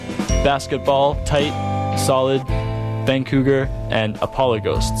Basketball, Tight, Solid, Vancouver, and Apollo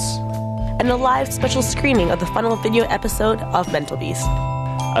Ghosts. And a live special screening of the final video episode of Mental Beast.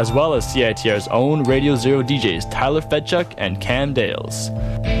 As well as CITR's own Radio Zero DJs Tyler Fedchuk and Cam Dales.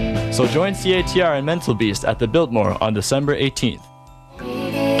 So join CITR and Mental Beast at the Biltmore on December 18th.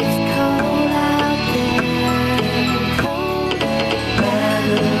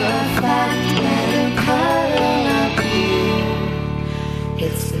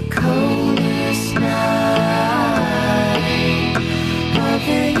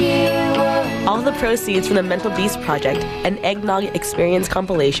 All the proceeds from the Mental Beast Project, an Eggnog Experience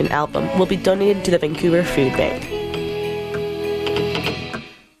compilation album, will be donated to the Vancouver Food Bank.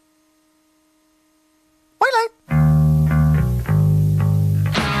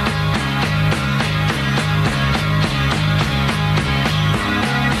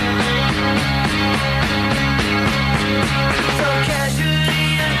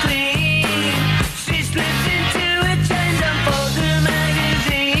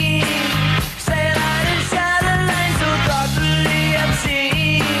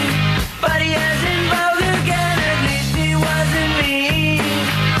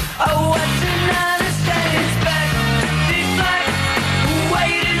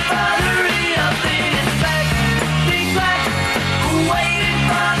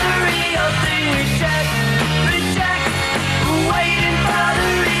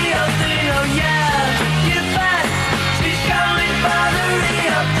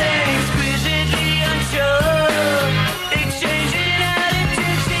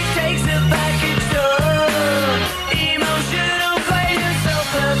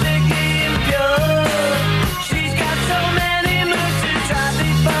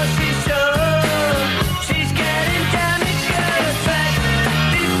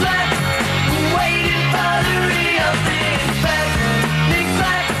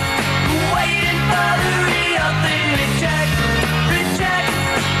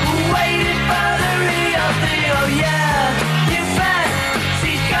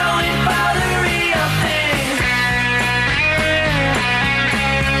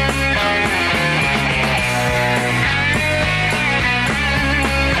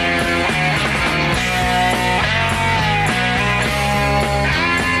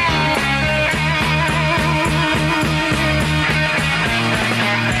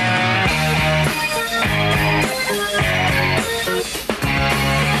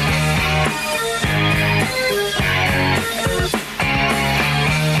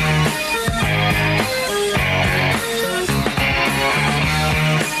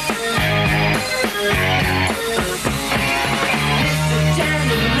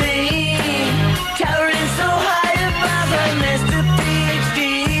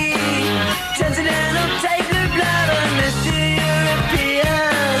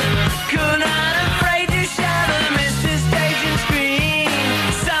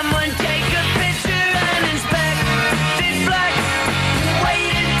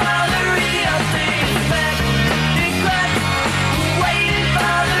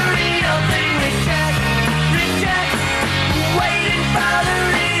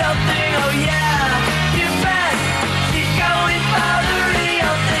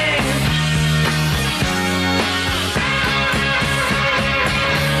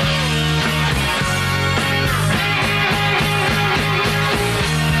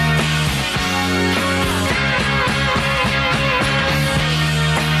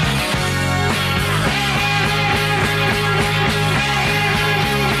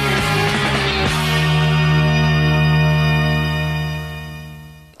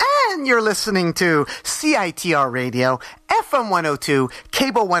 Listening to CITR Radio, FM 102,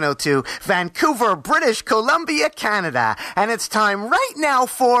 Cable 102, Vancouver, British Columbia, Canada. And it's time right now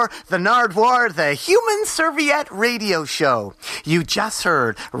for the Nardwuar, the Human Serviette Radio Show. You just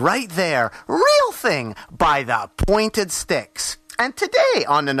heard right there, Real Thing by the Pointed Sticks. And today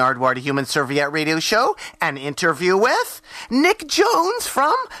on the Nardwuar, the Human Serviette Radio Show, an interview with Nick Jones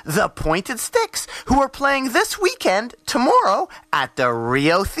from The Pointed Sticks, who are playing this weekend, tomorrow, at the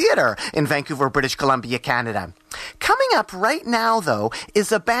Rio Theatre in Vancouver, British Columbia, Canada. Coming up right now, though,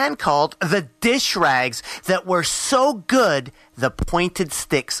 is a band called The Dish Rags that were so good, The Pointed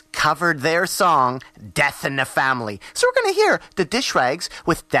Sticks covered their song, Death in the Family. So we're going to hear The Dish Rags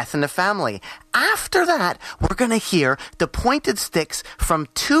with Death in the Family. After that, we're going to hear The Pointed Sticks from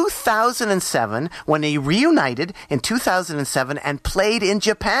 2007, when they reunited in 2007 and played in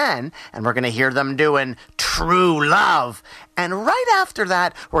Japan. And we're going to hear them doing True Love. And right after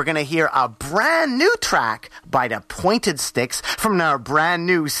that, we're going to hear a brand new track by the Pointed Sticks from their brand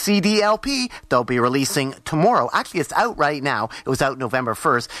new CD LP they'll be releasing tomorrow. Actually, it's out right now. It was out November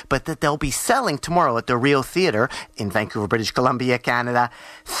 1st, but that they'll be selling tomorrow at the Rio Theatre in Vancouver, British Columbia, Canada.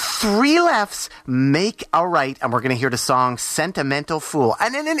 Three Lefts Make a Right, and we're going to hear the song Sentimental Fool.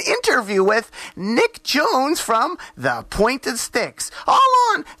 And in an interview with Nick Jones from the Pointed Sticks, all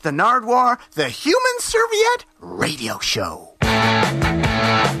on the Nardwuar, the Human Serviette radio show.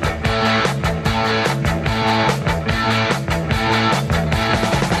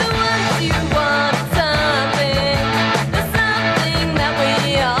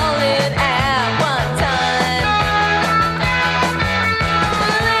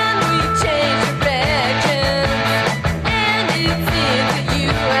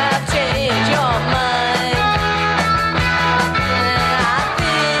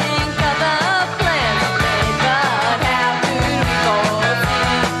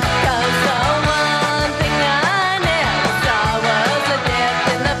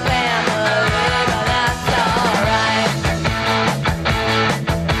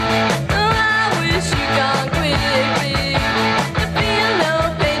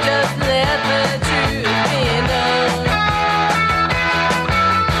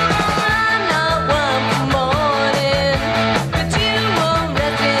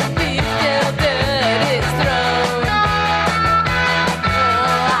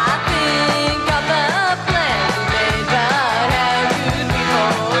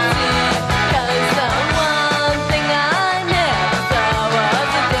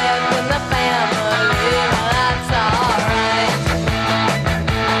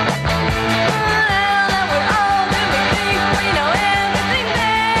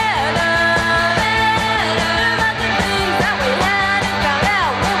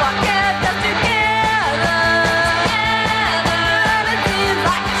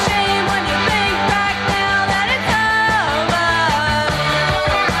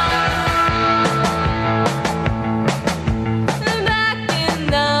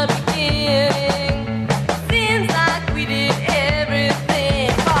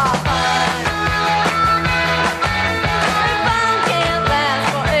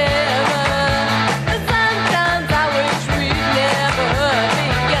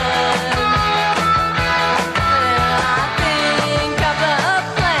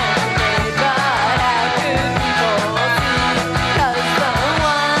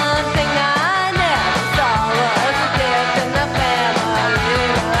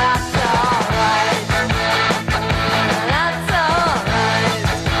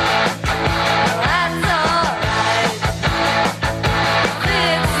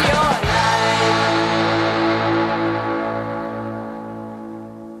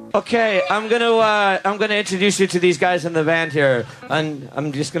 Okay, I'm gonna introduce you to these guys in the band here, and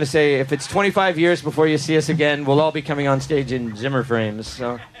I'm just gonna say, if it's 25 years before you see us again, we'll all be coming on stage in Zimmer frames.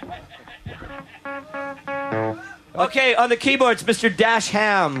 So, okay, on the keyboards, Mr. Dash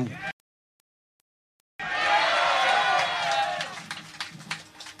Ham.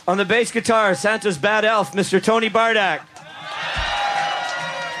 On the bass guitar, Santa's bad elf, Mr. Tony Bardak.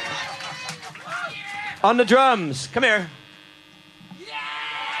 On the drums, come here.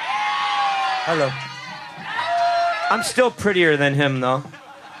 Hello. I'm still prettier than him, though.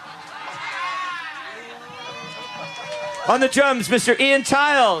 On the drums, Mr. Ian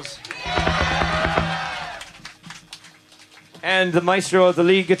Tiles. And the maestro of the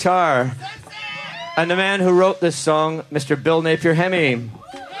lead guitar. And the man who wrote this song, Mr. Bill Napier-Hemi.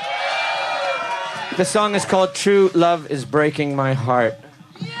 The song is called True Love Is Breaking My Heart.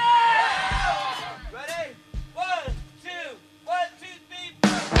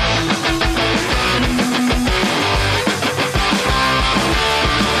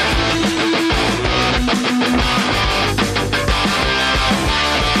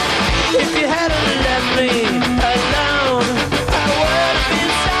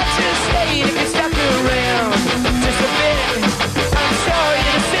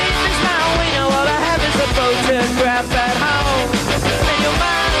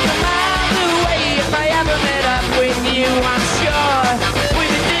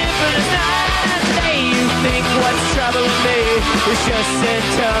 It's just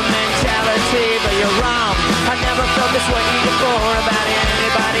sentimentality, but you're wrong. I never felt this way before about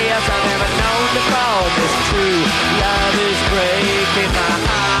anybody else I've ever known to call this true. Love is breaking my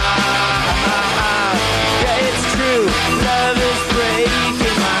heart. Yeah, it's true. Love is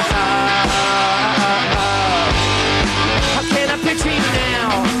breaking my heart. How can I picture you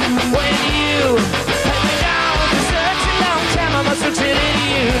now when you have been down for such a long time? I must have treated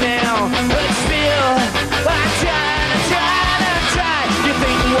you now, but still I'm trying to try.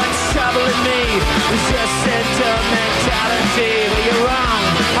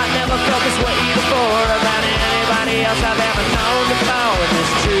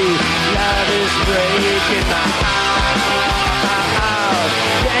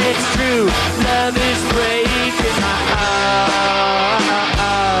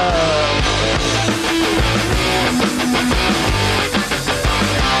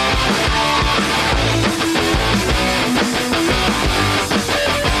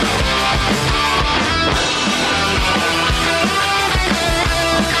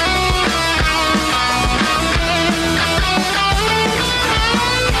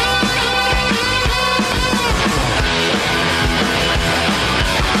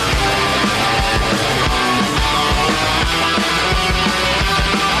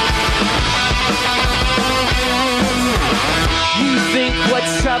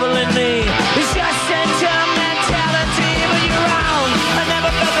 trouble in me. It's just sentimentality, but you're wrong. I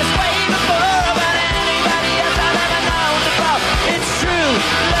never felt this way before about anybody else I've ever known before. It's true,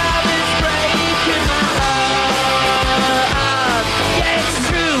 love is breaking my heart. Yeah, it's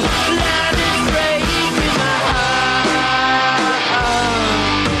true, love is breaking my heart.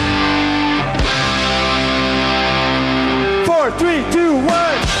 4, 3, 2,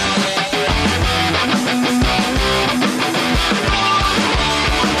 1.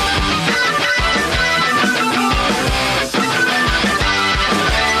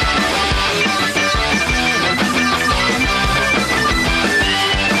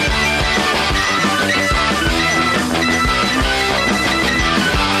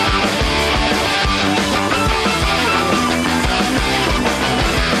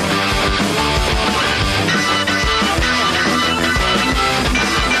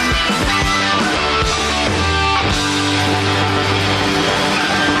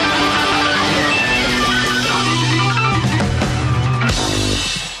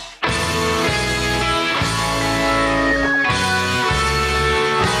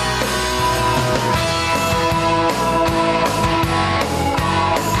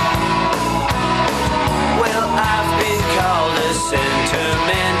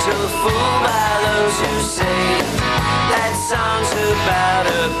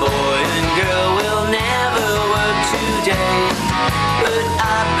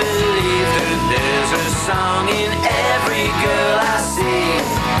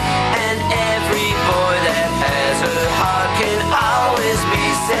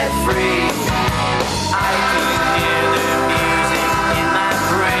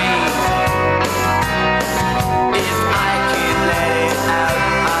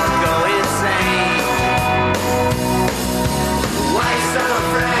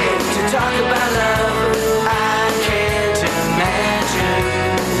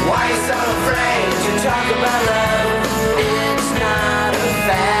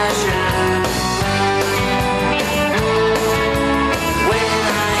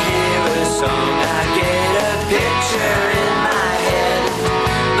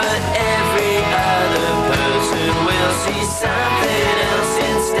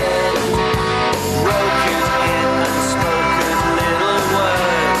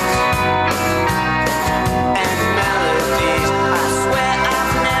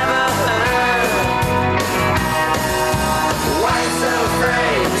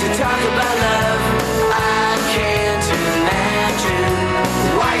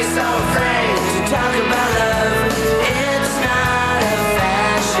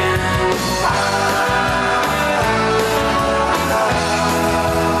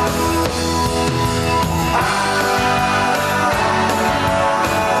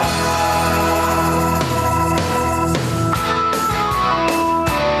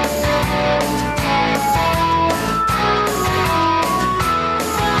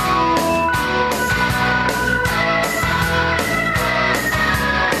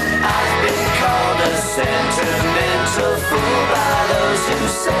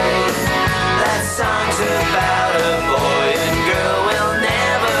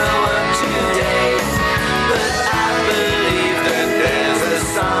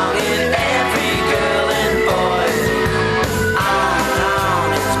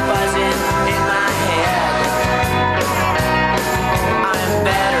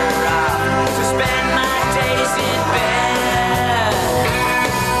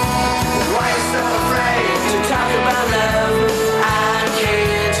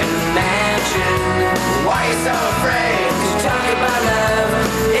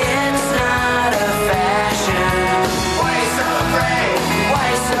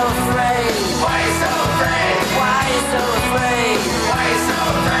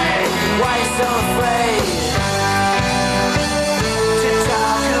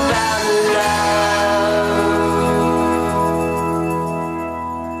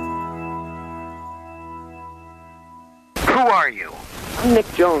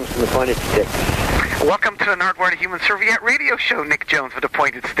 Nick Jones from the Pointed Sticks. Welcome to the Nardwuar, the Human Serviette radio show, Nick Jones with the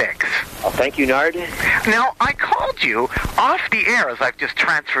Pointed Sticks. Oh, thank you, Nard. Now, I called you off the air as I've just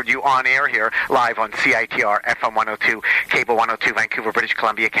transferred you on air here, live on CITR, FM 102, Cable 102, Vancouver, British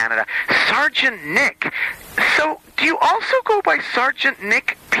Columbia, Canada. Sergeant Nick. So, do you also go by Sergeant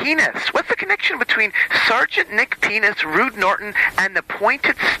Nick Penis? What's the connection between Sergeant Nick Penis, Rude Norton, and the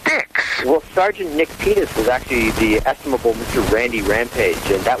Pointed Sticks? Well, Sergeant Nick Penis was actually the estimable Mr. Randy Rampage,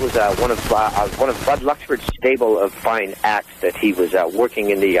 and that was one of Bud Luxford's stable of fine acts that he was working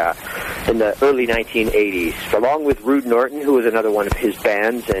in the early 1980s, along with Rude Norton, who was another one of his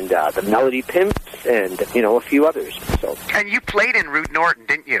bands, and the Melody Pimps, and, you know, a few others. So. And you played in Rude Norton,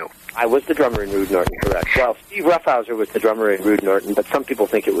 didn't you? I was the drummer in Rude Norton, correct. Well, Steve Roughhouser was the drummer in Rude Norton, but some people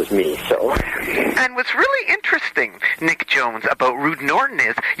think it was me, so. And what's really interesting, Nick Jones, about Rude Norton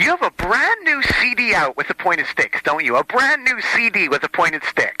is you have a brand new CD out with the Pointed Sticks, don't you? A brand new CD with the Pointed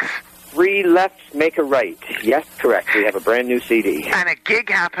Sticks. 3 lefts make a right. Yes, correct. We have a brand new CD. And a gig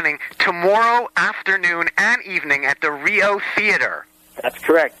happening tomorrow afternoon and evening at the Rio Theater. That's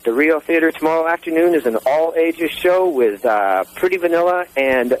correct. The Rio Theater tomorrow afternoon is an all-ages show with Pretty Vanilla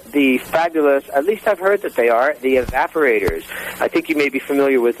and the fabulous, at least I've heard that they are, the Evaporators. I think you may be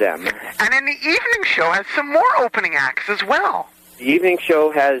familiar with them. And then the evening show has some more opening acts as well. The evening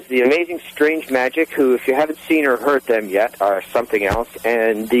show has the amazing Strange Magic, who, if you haven't seen or heard them yet, are something else,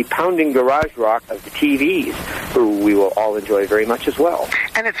 and the pounding garage rock of the TVs, who we will all enjoy very much as well.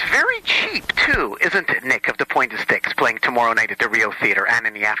 And it's very cheap, too, isn't it, Nick, of the Pointed Sticks, playing tomorrow night at the Rio Theater and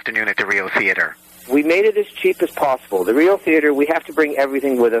in the afternoon at the Rio Theater? We made it as cheap as possible. The Rio Theater, we have to bring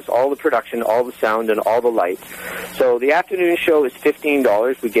everything with us, all the production, all the sound, and all the lights. So the afternoon show is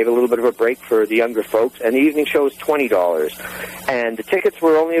 $15. We gave a little bit of a break for the younger folks, and the evening show is $20. And the tickets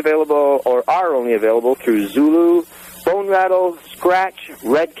were only available, or are only available, through Zulu, Bone Rattle, Scratch,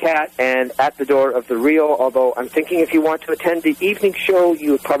 Red Cat, and at the door of the Rio, although I'm thinking if you want to attend the evening show,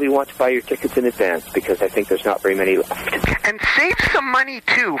 you would probably want to buy your tickets in advance, because I think there's not very many left. And save some money,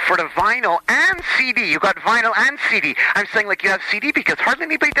 too, for the vinyl and CD. You got vinyl and CD. I'm saying like you have CD because hardly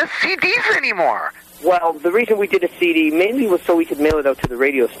anybody does CDs anymore. Well, the reason we did a CD mainly was so we could mail it out to the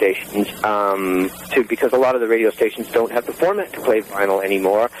radio stations, because a lot of the radio stations don't have the format to play vinyl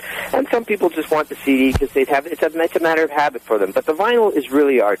anymore, and some people just want the CD because it's a matter of habit for them. But the vinyl is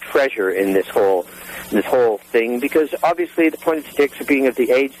really our treasure in this whole thing, because obviously the Pointed Sticks, being of the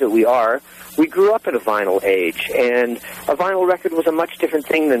age that we are, we grew up in a vinyl age, and a vinyl record was a much different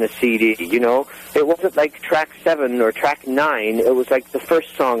thing than a CD, you know? It wasn't like track 7 or track 9, it was like the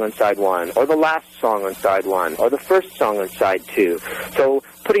first song on side 1, or the last song on side 1, or the first song on side 2. So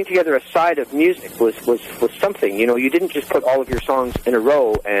putting together a side of music was something, you know? You didn't just put all of your songs in a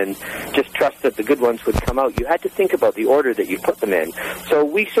row and just trust that the good ones would come out. You had to think about the order that you put them in. So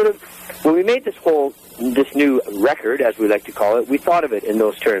we sort of, when we made this new record, as we like to call it, we thought of it in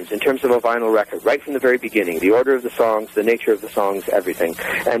those terms, in terms of a vinyl record, right from the very beginning. The order of the songs, the nature of the songs, everything.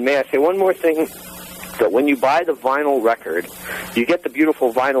 And may I say one more thing? That when you buy the vinyl record, you get the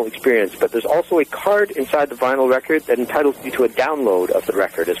beautiful vinyl experience, but there's also a card inside the vinyl record that entitles you to a download of the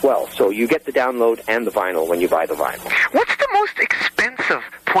record as well. So you get the download and the vinyl when you buy the vinyl. What's the most expensive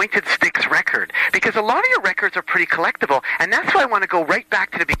Pointed Sticks record? Because a lot of your records are pretty collectible, and that's why I want to go right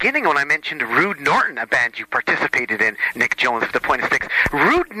back to the beginning when I mentioned Rude Norton, a band you participated in, Nick Jones of the Pointed Sticks.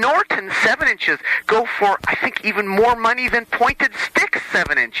 Rude Norton 7-inches go for, I think, even more money than Pointed Sticks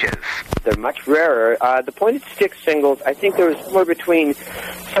 7-inches. They're much rarer. The Pointed Sticks singles, I think there was somewhere between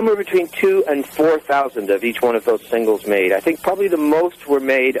 2,000 and 4,000 of each one of those singles made. I think probably the most were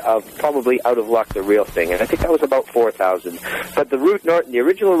made of probably Out of Luck, the real thing, and I think that was about 4,000. But the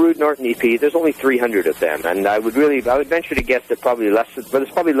original Rude Norton EP, there's only 300 of them, and I would venture to guess that there's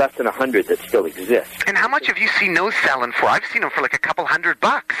probably less than 100 that still exist. And how much have you seen those selling for? I've seen them for like a couple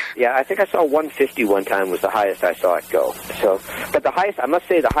 $100. Yeah, I think I saw 150 one time was the highest I saw it go. So, but the highest, I must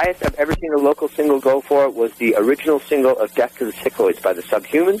say, the highest I've ever seen a local single go for was the original single of Death to the Sickoids by the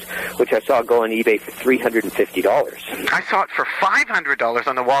Subhumans, which I saw go on eBay for $350. I saw it for $500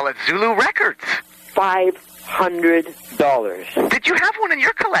 on the wall at Zulu Records. $500. Did you have one in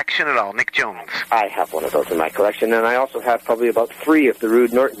your collection at all, Nick Jones? I have one of those in my collection, and I also have probably about 3 of the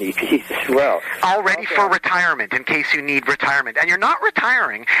Rude Norton EPs as well. All ready for retirement, in case you need retirement. And you're not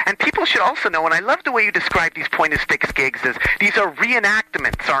retiring, and people should also know, and I love the way you describe these Pointed Sticks gigs, as these are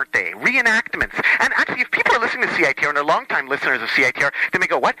reenactments, aren't they? Reenactments. And actually, if people are listening to CITR, and they're longtime listeners of CITR, they may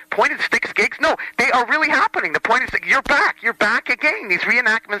go, what? Pointed Sticks gigs? No, they are really happening. The Pointed Sticks, you're back again. These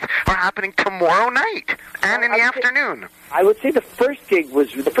reenactments are happening tomorrow night. And in the afternoon. I would say the first gigs were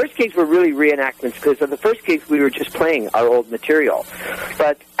really reenactments, because of the first gigs we were just playing our old material.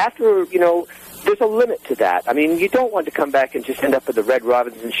 But after, there's a limit to that. I mean, you don't want to come back and just end up at the Red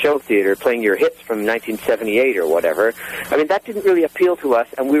Robinson Show Theater playing your hits from 1978 or whatever. I mean, that didn't really appeal to us,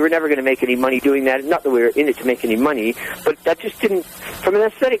 and we were never going to make any money doing that. Not that we were in it to make any money, but that just didn't, from an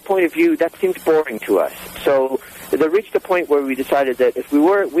aesthetic point of view, that seemed boring to us. So there reached a point where we decided that if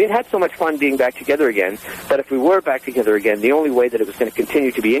we had so much fun being back together again, that if we were back together again, the only way that it was going to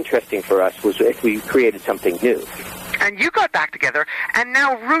continue to be interesting for us was if we created something new. and you got back together, and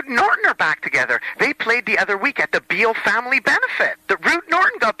now Root and Norton are back together. They played the other week at the Beale family benefit. The Root and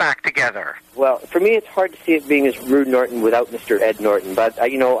Norton got back together. Well, for me, it's hard to see it being as Rude Norton without Mr. Ed Norton. But,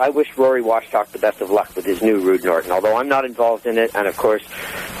 I wish Rory Washtalk the best of luck with his new Rude Norton, although I'm not involved in it. And, of course,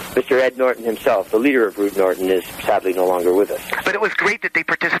 Mr. Ed Norton himself, the leader of Rude Norton, is sadly no longer with us. But it was great that they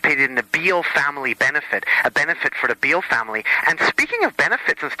participated in the Beale family benefit, a benefit for the Beale family. And speaking of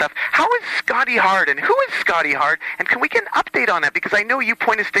benefits and stuff, how is Scotty Hard, and who is Scotty Hard? And can we get an update on that? Because I know you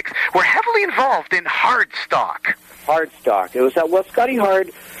Pointed Sticks were heavily involved in Hardstock. Hardstock. It was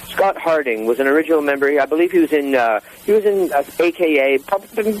Scott Harding was an original member. I believe he was in AKA,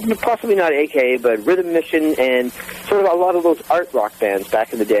 possibly not AKA, but Rhythm Mission and sort of a lot of those art rock bands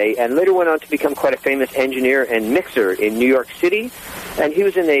back in the day, and later went on to become quite a famous engineer and mixer in New York City. And he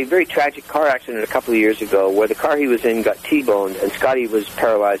was in a very tragic car accident a couple of years ago where the car he was in got T-boned, and Scotty was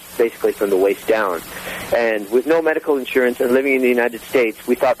paralyzed basically from the waist down. And with no medical insurance and living in the United States,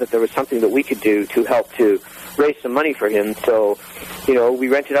 we thought that there was something that we could do to help to raise some money for him. So, we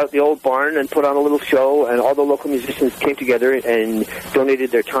rented out the old barn and put on a little show, and all the local musicians came together and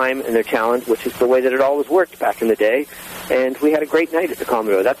donated their time and their talent, which is the way that it always worked back in the day. And we had a great night at the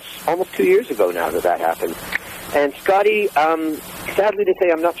Commodore. That's almost 2 years ago now that happened. And Scotty, sadly to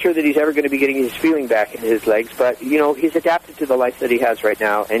say, I'm not sure that he's ever going to be getting his feeling back in his legs, but, he's adapted to the life that he has right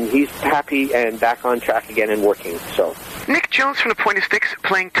now, and he's happy and back on track again and working, so. Nick Jones from the Pointed Sticks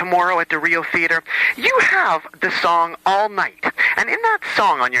playing tomorrow at the Rio Theater. You have the song All Night, and in that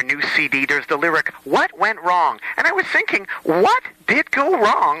song on your new CD, there's the lyric, What Went Wrong? And I was thinking, what did go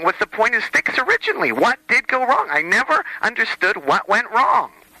wrong with the Pointed Sticks originally? What did go wrong? I never understood what went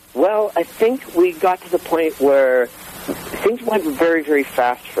wrong. Well, I think we got to the point where things went very, very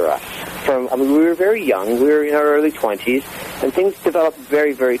fast for us. We were very young. We were in our early 20s, and things developed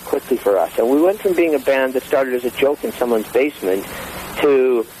very, very quickly for us. And we went from being a band that started as a joke in someone's basement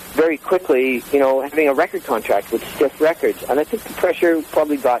to very quickly, having a record contract with Stiff Records. And I think the pressure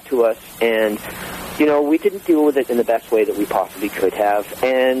probably got to us, and we didn't deal with it in the best way that we possibly could have.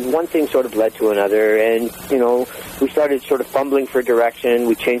 And one thing sort of led to another. And, we started sort of fumbling for direction.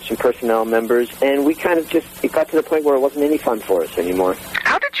 We changed some personnel members. And we kind of it got to the point where it wasn't any fun for us anymore.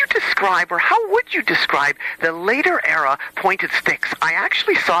 How did you describe, or how would you describe, the later era Pointed Sticks? I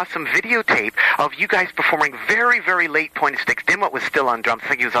actually saw some videotape of you guys performing very, very late Pointed Sticks. Dimwit was still on drums. I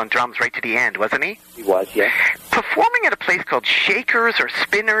think he was on drums right to the end, wasn't he? He was, yes. Performing at a place called Shakers or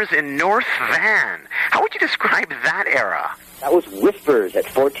Spinners in North Van. How would you describe that era? That was Whispers at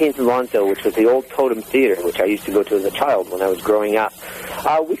 14th and Lonsdale, which was the old Totem Theater, which I used to go to as a child when I was growing up.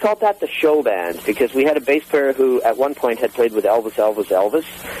 We called that the show band because we had a bass player who at one point had played with Elvis,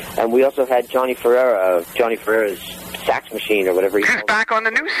 and we also had Johnny Ferreira's sax machine or whatever he called it. He's back on the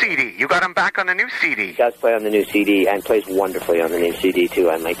new CD. You got him back on the new CD. He does play on the new CD and plays wonderfully on the new CD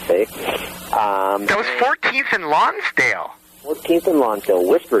too, I might say. That was 14th and Lonsdale. 14th and Lonsdale,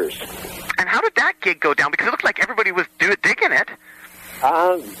 Whispers. And how did that gig go down? Because it looked like everybody was digging it.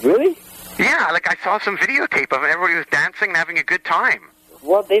 Really? Yeah, I saw some videotape of it. Everybody was dancing and having a good time.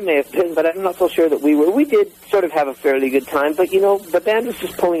 Well, they may have been, but I'm not so sure that we were. We did sort of have a fairly good time, but, the band was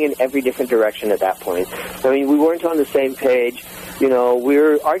just pulling in every different direction at that point. I mean, we weren't on the same page. We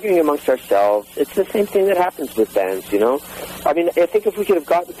were arguing amongst ourselves. It's the same thing that happens with bands, I mean, I think if we could have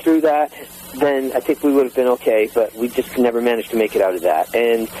gotten through that, then I think we would have been okay, but we just never managed to make it out of that.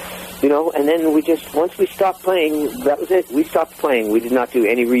 And, and then once we stopped playing, that was it. We stopped playing. We did not do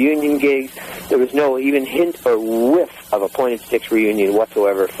any reunion gigs. There was no even hint or whiff of a Pointed Sticks reunion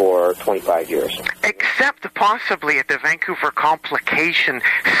whatsoever for 25 years. Except possibly at the Vancouver Complication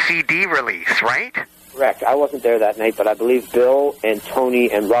CD release, right? Correct. I wasn't there that night, but I believe Bill and Tony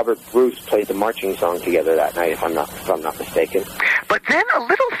and Robert Bruce played the marching song together that night, if I'm not mistaken. But then a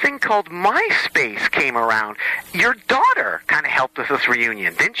little thing called MySpace came around. Your daughter kind of helped with this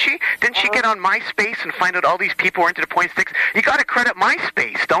reunion, didn't she? Didn't she get on MySpace and find out all these people were into the Pointed Sticks? You got to credit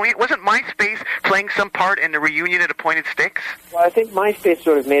MySpace, don't you? Wasn't MySpace playing some part in the reunion of the Pointed Sticks? Well, I think MySpace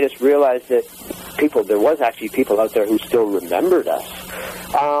sort of made us realize that there was actually people out there who still remembered us.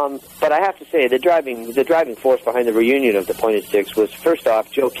 But I have to say, the driving force behind the reunion of the Pointed Sticks was, first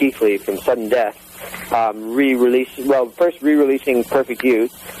off, Joe Keithley from Sudden Death, first re-releasing Perfect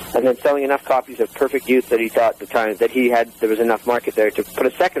Youth, and then selling enough copies of Perfect Youth that he thought at the time that there was enough market there to put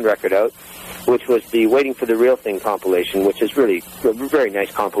a second record out, which was the Waiting for the Real Thing compilation, which is really a very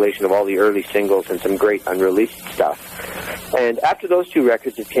nice compilation of all the early singles and some great unreleased stuff. And after those two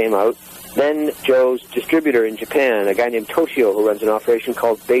records had came out, then Joe's distributor in Japan, a guy named Toshio, who runs an operation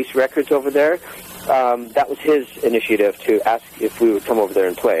called Bass Records over there, that was his initiative to ask if we would come over there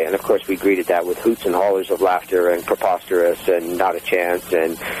and play. And, of course, we greeted that with hoots and hollers of laughter and preposterous and not a chance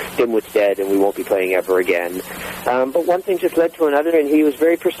and Dimwit's dead and we won't be playing ever again. But one thing just led to another, and he was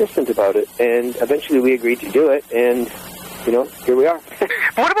very persistent about it. And eventually we agreed to do it, and, you know, here we are.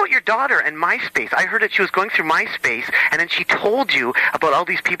 What about your daughter and MySpace? I heard that she was going through MySpace, and then she told you about all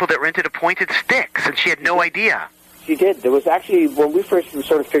these people that rented Appointed Sticks, and she had no idea. She did. There was actually, when we first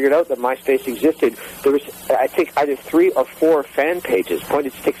sort of figured out that MySpace existed, there was, I think, either 3 or 4 fan pages,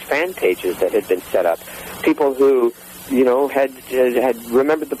 Pointed Sticks fan pages that had been set up. People who, you know, had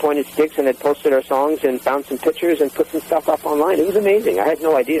remembered the Pointed Sticks and had posted our songs and found some pictures and put some stuff up online. It was amazing. I had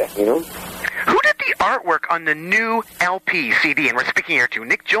no idea, you know. Who did the artwork on the new LP CD? And we're speaking here to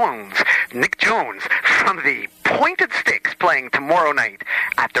Nick Jones. Nick Jones from the Pointed Sticks playing tomorrow night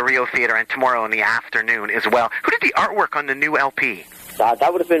at the Rio Theater and tomorrow in the afternoon as well. Who did the artwork on the new LP?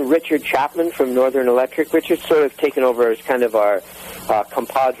 That would have been Richard Chapman from Northern Electric. Richard's sort of taken over as kind of our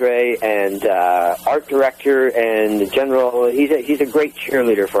compadre and art director and general. He's a great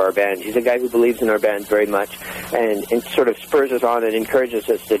cheerleader for our band. He's a guy who believes in our band very much and sort of spurs us on and encourages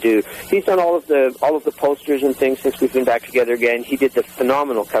us to do. He's done all of the posters and things since we've been back together again. He did the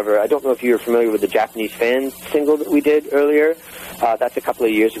phenomenal cover. I don't know if you're familiar with the Japanese Fan single that we did earlier. That's a couple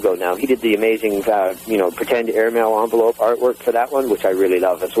of years ago now. He did the amazing, pretend airmail envelope artwork for that one, which I really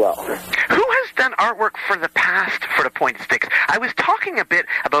love as well. Who has done artwork for the past for the Pointed Sticks? I was talking a bit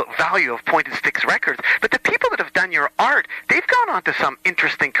about value of Pointed Sticks records, but the people that have done your art, they've gone on to some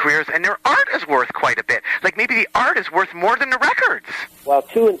interesting careers, and their art is worth quite a bit. Like maybe the art is worth more than the records. Well,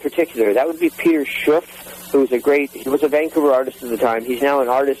 2 in particular. That would be Peter Schuff, who was he was a Vancouver artist at the time. He's now an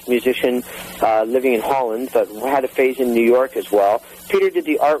artist, musician, living in Holland, but had a phase in New York as well. Peter did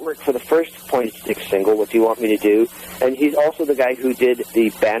the artwork for the first Pointed Sticks single, What Do You Want Me to Do? And he's also the guy who did the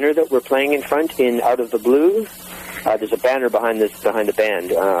banner that we're playing in front in Out of the Blue. There's a banner behind the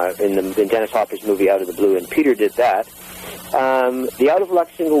band in Dennis Hopper's movie Out of the Blue, and Peter did that. The Out of Luck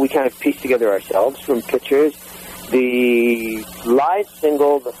single we kind of pieced together ourselves from pictures. The live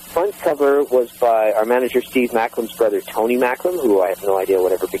single, the front cover was by our manager Steve Macklem's brother Tony Macklem, who I have no idea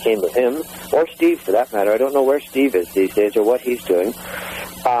whatever became of him, or Steve for that matter. I don't know where Steve is these days or what he's doing.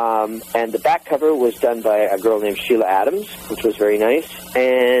 And the back cover was done by a girl named Sheila Adams, which was very nice.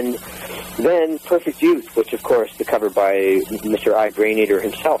 And then Perfect Youth, which of course the cover by Mr. I Brain-Eater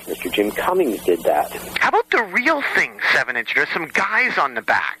himself, Mr. Jim Cummings, did that. How about the Real Thing 7-inch? There's some guys on the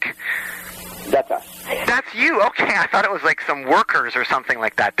back. That's us. That's you. Okay, I thought it was like some workers or something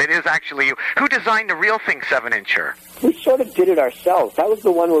like that. That is actually you. Who designed the Real Thing 7-incher? We sort of did it ourselves. That was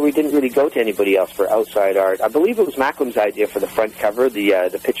the one where we didn't really go to anybody else for outside art. I believe it was Macklem's idea for the front cover,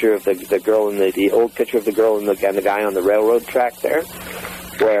 the picture of the girl and the old picture of the girl and the guy on the railroad track there,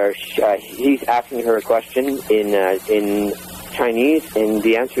 where he's asking her a question in Chinese, and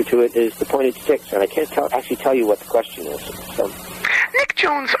the answer to it is the Pointed Sticks, and I can't actually tell you what the question is. So. Nick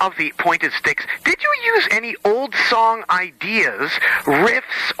Jones of the Pointed Sticks, did you use any old song ideas,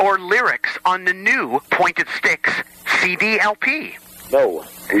 riffs, or lyrics on the new Pointed Sticks CD LP? No,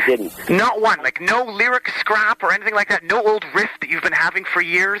 we didn't. Not one? Like no lyric scrap or anything like that? No old riff that you've been having for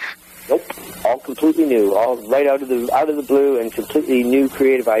years? Nope, all completely new, all right out of the blue, and completely new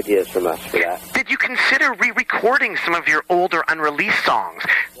creative ideas from us for that. Did you consider re-recording some of your older unreleased songs?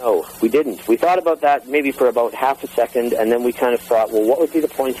 No, we didn't. We thought about that maybe for about half a second, and then we kind of thought, well, what would be the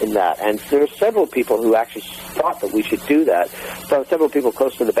point in that? And there were several people who actually thought that we should do that. So several people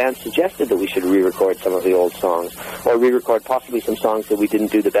close to the band suggested that we should re-record some of the old songs, or re-record possibly some songs that we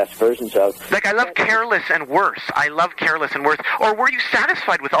didn't do the best versions of. Like, I love Careless and Worse. I love Careless and Worse. Or were you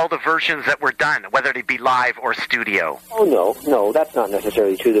satisfied with all the versions that were done, whether they be live or studio? Oh, no, that's not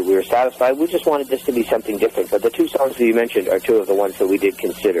necessarily true that we were satisfied. We just wanted this to be something different. But the 2 songs that you mentioned are 2 of the ones that we did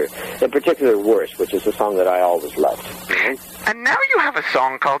consider. In particular, Worse, which is a song that I always loved. Mm-hmm. And now you have a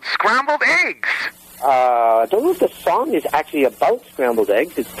song called Scrambled Eggs. I don't know if the song is actually about scrambled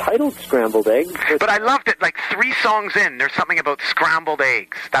eggs. It's titled Scrambled Eggs. But I loved it. Like 3 songs in, there's something about scrambled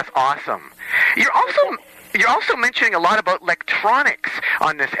eggs. That's awesome. You're also mentioning a lot about electronics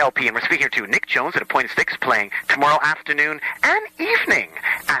on this LP, and we're speaking to Nick Jones at Pointed Sticks playing tomorrow afternoon and evening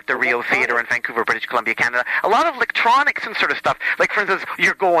at the Rio Theater in Vancouver, British Columbia, Canada. A lot of electronics and sort of stuff. Like, for instance,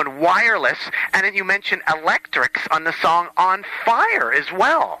 you're going wireless, and then you mention electrics on the song On Fire as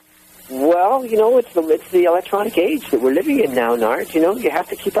well. Well, it's the electronic age that we're living in now, Nard. You have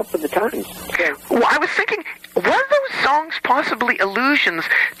to keep up with the times. Yeah. Well, I was thinking, were those songs possibly allusions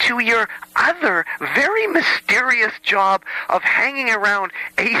to your other very mysterious job of hanging around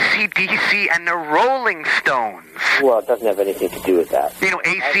AC/DC and the Rolling Stones? Well, it doesn't have anything to do with that. You know,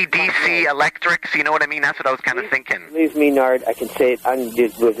 AC/DC, electrics, you know what I mean? That's what I was kind of thinking. Believe me, Nard, I can say it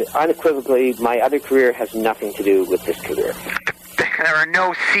unequivocally, my other career has nothing to do with this career. There are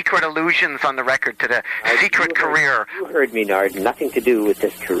no secret allusions on the record to the secret career. You heard me, Nard. Nothing to do with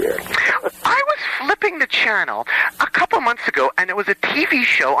this career. I was flipping the channel a couple months ago, and it was a TV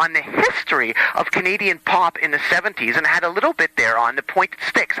show on the history of Canadian pop in the 70s, and it had a little bit there on the Pointed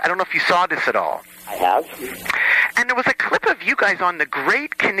Sticks. I don't know if you saw this at all. I have. And there was a clip of you guys on the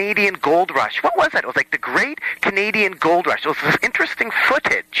Great Canadian Gold Rush. What was that? It was like the Great Canadian Gold Rush. It was this interesting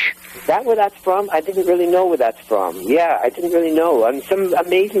footage. Is that where that's from? I didn't really know where that's from. Yeah, I didn't really know. I mean, some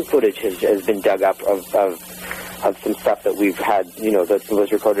amazing footage has been dug up of some stuff that we've had, you know, that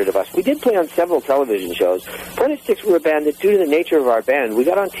was recorded of us. We did play on several television shows. Pointed Sticks were a band that, due to the nature of our band, we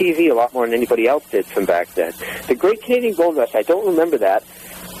got on TV a lot more than anybody else did from back then. The Great Canadian Gold Rush, I don't remember that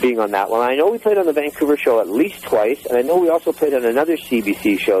being on that one. I know we played on the Vancouver show at least twice, and I know we also played on another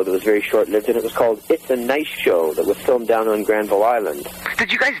CBC show that was very short-lived, and it was called It's a Nice Show, that was filmed down on Granville Island.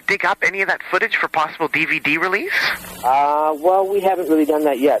 Did you guys dig up any of that footage for possible DVD release? Well, we haven't really done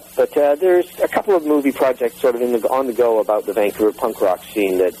that yet, but there's a couple of movie projects sort of on the go about the Vancouver punk rock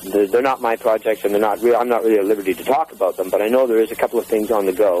scene that they're not my projects, and I'm not really at liberty to talk about them, but I know there is a couple of things on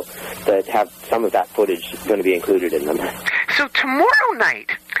the go that have some of that footage going to be included in them. So tomorrow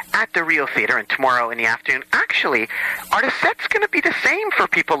night at the Rio Theatre and tomorrow in the afternoon, actually, are the sets going to be the same for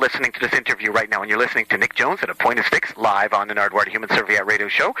people listening to this interview right now? And you're listening to Nick Jones at A Point of Sticks, live on the Nardwuar Human Serviette radio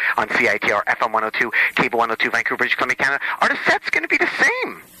show on CITR FM 102, Cable 102, Vancouver, British Columbia, Canada. Are the sets going to be the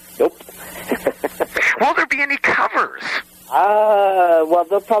same? Nope. Will there be any covers? Well,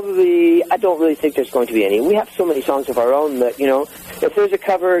 they'll probably... I don't really think there's going to be any. We have so many songs of our own that, you know, if there's a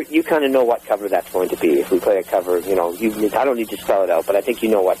cover, you kind of know what cover that's going to be. If we play a cover, you know, I don't need to spell it out, but I think you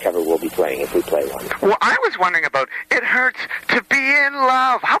know what cover we'll be playing if we play one. Well, I was wondering about It Hurts to Be in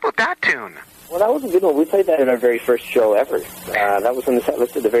Love. How about that tune? Well, that was a good one. We played that in our very first show ever. That was on the set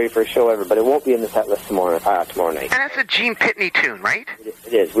list of the very first show ever, but it won't be in the set list tomorrow night. And that's a Gene Pitney tune, right?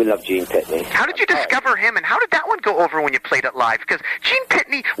 It is. We love Gene Pitney. How did you discover him, and how did that one go over when you played it live? Because Gene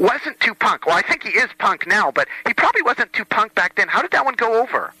Pitney wasn't too punk. Well, I think he is punk now, but he probably wasn't too punk back then. How did that one go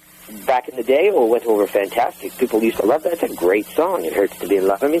over? Back in the day, it went over fantastic. People used to love that. It's a great song, It Hurts to Be in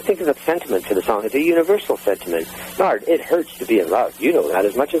Love. I mean, think of the sentiment to the song. It's a universal sentiment. Nard, it hurts to be in love. You know that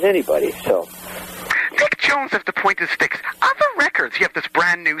as much as anybody, so... Nick Jones of the Pointed Sticks. Other records. You have this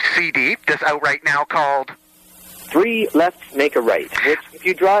brand new CD that's out right now called... 3 lefts make a right, which, if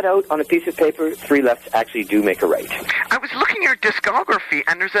you draw it out on a piece of paper, 3 lefts actually do make a right. I was looking at your discography,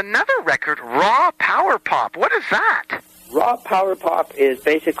 and there's another record, Raw Power Pop. What is that? Raw Power Pop is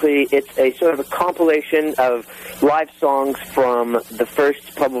basically, it's a sort of a compilation of live songs from the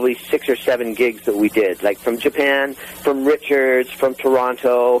first probably 6 or 7 gigs that we did, like from Japan, from Richards, from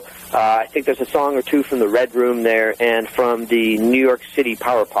Toronto. I think there's a song or two from the Red Room there, and from the New York City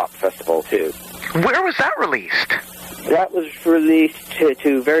Power Pop Festival, too. Where was that released? That was released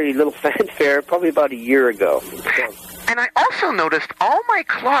to very little fanfare, probably about a year ago. And I also noticed All My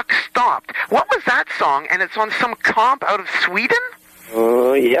Clocks Stopped. What was that song? And it's on some comp out of Sweden?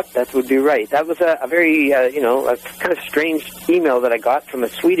 Oh, yep, that would be right. That was a very, a kind of strange email that I got from a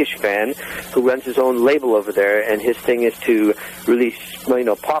Swedish fan who runs his own label over there, and his thing is to release,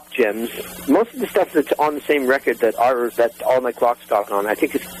 pop gems. Most of the stuff that's on the same record that All My Clocks Stopped on, I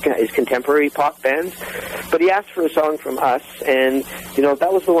think is contemporary pop bands. But he asked for a song from us, and,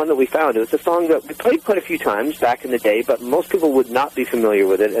 that was the one that we found. It was a song that we played quite a few times back in the day, but most people would not be familiar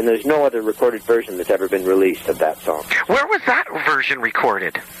with it, and there's no other recorded version that's ever been released of that song. Where was that version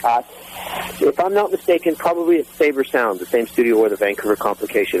recorded? If I'm not mistaken, probably at Sabre Sound, the same studio where the Vancouver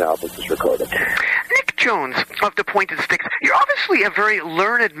Complication album was recorded. Nick Jones of the Pointed Sticks, you're obviously a very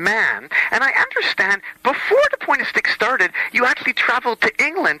learned man, and I understand before the Pointed Sticks started, you actually traveled to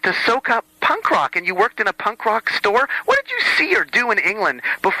England to soak up punk rock, and you worked in a punk rock store. What did you see or do in England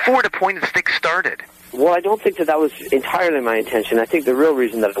before the Pointed Sticks started? Well, I don't think that was entirely my intention. I think the real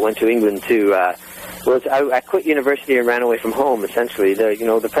reason that I went to England was I quit university and ran away from home, essentially.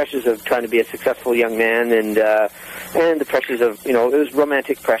 The pressures of trying to be a successful young man and the pressures of, it was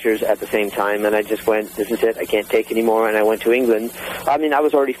romantic pressures at the same time, and I just went, this is it, I can't take anymore, and I went to England. I mean, I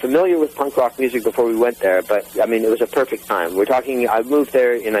was already familiar with punk rock music before we went there, but, it was a perfect time. I moved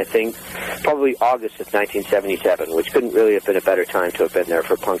there in, I think, probably August of 1977, which couldn't really have been a better time to have been there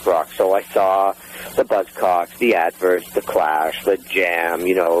for punk rock. So I saw the Buzzcocks, the Adverts, the Clash, the Jam,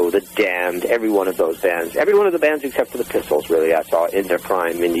 the Damned, every one of those bands. Every one of the bands except for the Pistols, really, I saw in their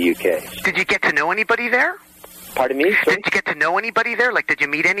prime in the UK. Did you get to know anybody there? Pardon me? Sorry? Did you get to know anybody there? Like, did you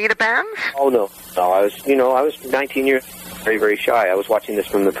meet any of the bands? Oh, no. No, I was 19 years, very, very shy. I was watching this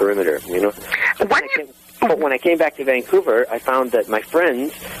from the perimeter, you know. But when I came back to Vancouver, I found that my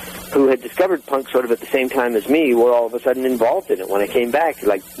friends who had discovered punk sort of at the same time as me were all of a sudden involved in it when I came back.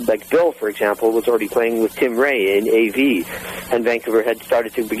 Like Bill, for example, was already playing with Tim Ray in AV, and Vancouver had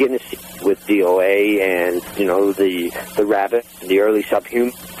started to begin to see with DOA and, you know, the Rabbit, the early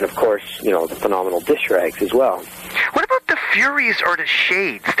Subhuman, and of course, you know, the phenomenal Dish Rags as well. What about the Furies or the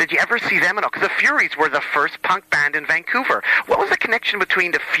Shades? Did you ever see them at all? Because the Furies were the first punk band in Vancouver. What was the connection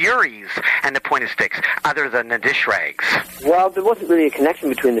between the Furies and the Pointed Sticks, other than the Dish Rags? Well, there wasn't really a connection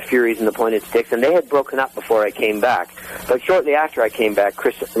between the Furies and the Pointed Sticks, and they had broken up before I came back. But shortly after I came back,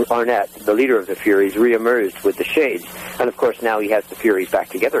 Chris Arnett, the leader of the Furies, re-emerged with the Shades. And of course, now he has the Furies back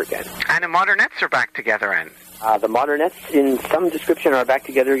together again. And the Modernettes are back together in. The Modernettes, in some description, are back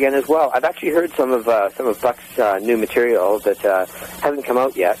together again as well. I've actually heard some of Buck's new material that hasn't come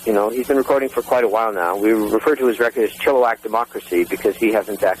out yet. You know, he's been recording for quite a while now. We refer to his record as Chilliwack Democracy because he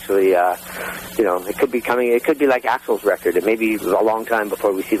hasn't actually, you know, it could be coming. It could be like Axl's record. It may be a long time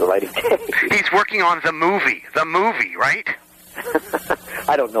before we see the light of day. He's working on the movie, right?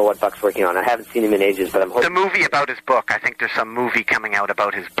 I don't know what Buck's working on. I haven't seen him in ages, but I'm hoping... The movie about his book. I think there's some movie coming out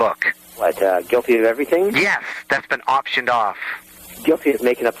about his book. What, Guilty of Everything? Yes, that's been optioned off. Guilty of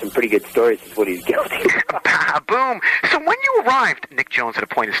making up some pretty good stories is what he's guilty of. Boom. So when you arrived, Nick Jones at A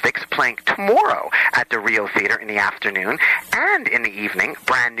Pointed Sticks, playing tomorrow at the Rio Theatre in the afternoon and in the evening,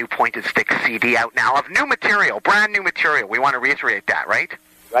 brand new Pointed Sticks CD out now of new material, brand new material. We want to reiterate that, right?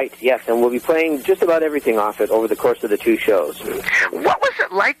 Right, yes, and we'll be playing just about everything off it over the course of the two shows. What was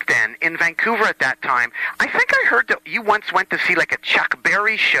it like then in Vancouver at that time? I think I heard that you once went to see like a Chuck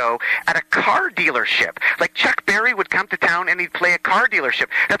Berry show at a car dealership. Like Chuck Berry would come to town and he'd play a car dealership.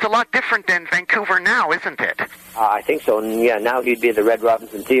 That's a lot different than Vancouver now, isn't it? I think so, and yeah, now he'd be at the Red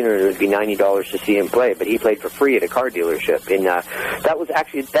Robinson Theatre and it would be $90 to see him play, but he played for free at a car dealership. And that was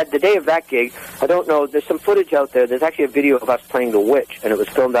actually, the day of that gig, I don't know, there's some footage out there. There's actually a video of us playing The Witch, and it was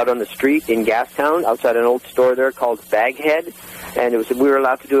filmed out on the street in Gastown, outside an old store there called Baghead, and we were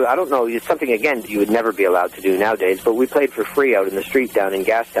allowed to do, I don't know, it's something, again, you would never be allowed to do nowadays, but we played for free out in the street down in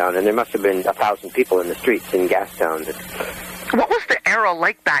Gastown, and there must have been 1,000 people in the streets in Gastown. What was the era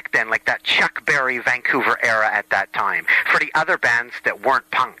like back then, like that Chuck Berry Vancouver era at that time, for the other bands that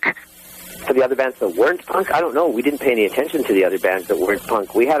weren't punk? For the other bands that weren't punk? I don't know. We didn't pay any attention to the other bands that weren't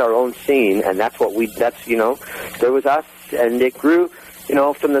punk. We had our own scene, and that's, you know, there was us, and it grew. You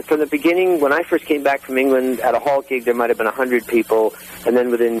know, from the beginning, when I first came back from England, at a hall gig, there might have been 100 people, and then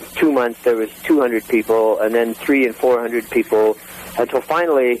within 2 months, there was 200 people, and then 300 and 400 people, until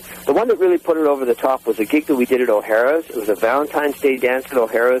finally, the one that really put it over the top was a gig that we did at O'Hara's. It was a Valentine's Day dance at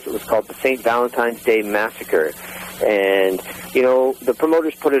O'Hara's. It was called the St. Valentine's Day Massacre. And, you know, the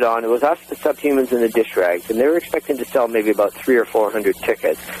promoters put it on. It was us, the Subhumans, and the Dish Rags, and they were expecting to sell maybe about 300 or 400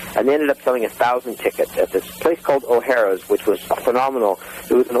 tickets. And they ended up selling 1,000 tickets at this place called O'Hara's, which was phenomenal.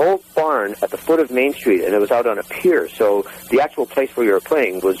 It was an old barn at the foot of Main Street, and it was out on a pier. So the actual place where you were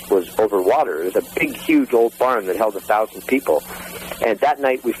playing was over water. It was a big, huge old barn that held 1,000 people. And that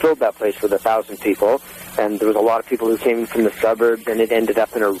night, we filled that place with 1,000 people. And there was a lot of people who came from the suburbs, and it ended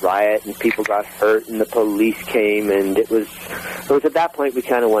up in a riot, and people got hurt, and the police came, and it was at that point we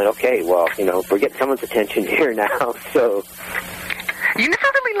kind of went, okay, well, you know, we're getting someone's attention here now, so... You never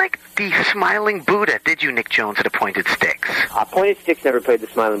really liked the Smiling Buddha, did you, Nick Jones, at A Pointed Sticks? Pointed Sticks never played the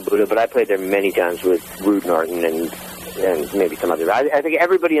Smiling Buddha, but I played there many times with Rude Norton and maybe some others. I think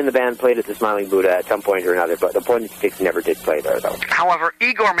everybody in the band played at the Smiling Buddha at some point or another, but the Pointed Sticks never did play there, though. However,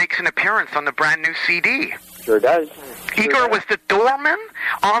 Igor makes an appearance on the brand new CD. Sure does. Igor was the doorman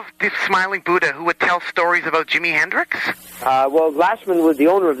of the Smiling Buddha who would tell stories about Jimi Hendrix? Well, Glassman, was the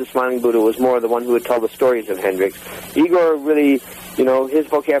owner of the Smiling Buddha, was more the one who would tell the stories of Hendrix. Igor really... You know, his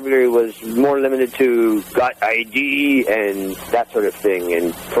vocabulary was more limited to got ID and that sort of thing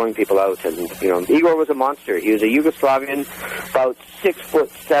and throwing people out. And, you know, Igor was a monster. He was a Yugoslavian, about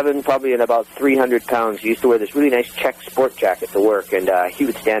 6'7", probably, and about 300 pounds. He used to wear this really nice check sport jacket to work, and he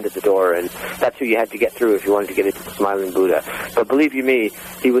would stand at the door, and that's who you had to get through if you wanted to get into the Smiling Buddha. But believe you me,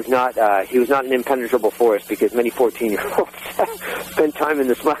 he was not an impenetrable force, because many 14-year-olds spent time in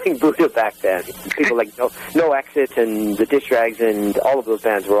the Smiling Buddha back then. People like No Exit and the Dish Rags and all of those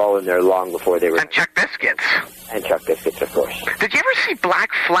bands were all in there long before they were... And Chuck Biscuits. And Chuck Biscuits, of course. Did you ever see Black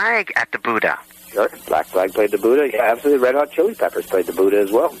Flag at the Buddha? Sure. Black Flag played the Buddha. Yeah, absolutely. Red Hot Chili Peppers played the Buddha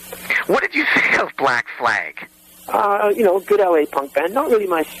as well. What did you think of Black Flag? Good LA punk band. Not really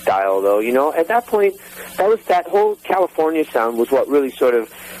my style, though. At that point, that whole California sound was what really sort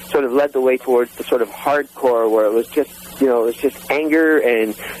of led the way towards the sort of hardcore, where it was just anger,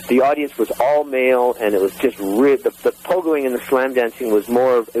 and the audience was all male, and it was just the pogoing and the slam dancing was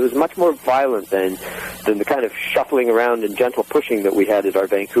much more violent than the kind of shuffling around and gentle pushing that we had at our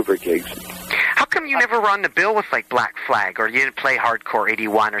Vancouver gigs. How come you never were on the bill with like Black Flag, or you didn't play Hardcore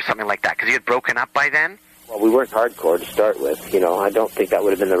 81 or something like that? Because you had broken up by then? Well, we weren't hardcore to start with. I don't think that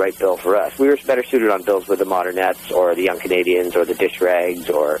would have been the right bill for us. We were better suited on bills with the Modernettes or the Young Canadians or the Dish Rags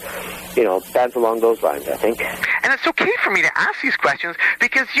or, bands along those lines, I think. And it's okay for me to ask these questions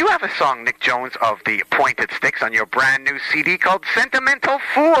because you have a song, Nick Jones, of the Pointed Sticks on your brand new CD called Sentimental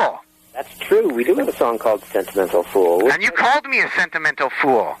Fool. That's true. We do have a song called Sentimental Fool. And you called me a sentimental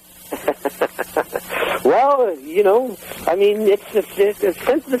fool. Well, there's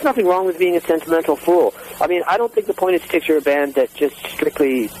nothing wrong with being a sentimental fool. I mean, I don't think the Pointed Sticks are a band that just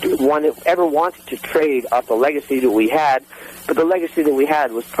strictly ever wanted to trade off the legacy that we had, but the legacy that we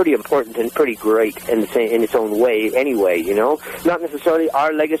had was pretty important and pretty great in its own way anyway, Not necessarily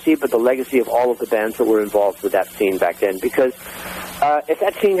our legacy, but the legacy of all of the bands that were involved with that scene back then, because if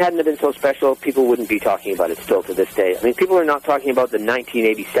that scene hadn't been so special, people wouldn't be talking about it still to this day. I mean, people are not talking about the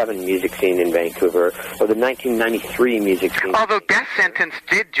 1987 music scene in Vancouver or the 1993 music scene. Although Death Sentence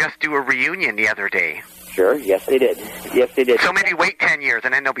did just do a reunion the other day. Sure, yes they did. So maybe wait 10 years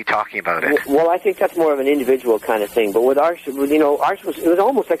and then they'll be talking about it. Well, I think that's more of an individual kind of thing. But with ours, it was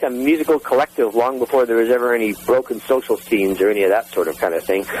almost like a musical collective long before there was ever any broken social scenes or any of that sort of kind of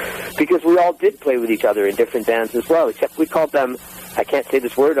thing. Because we all did play with each other in different bands as well, except we called them, I can't say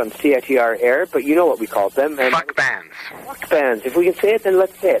this word on CITR air, but you know what we called them. And fuck bands. Fuck bands. If we can say it, then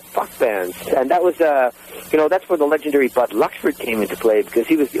let's say it. Fuck bands. And that was, that's where the legendary Bud Luxford came into play, because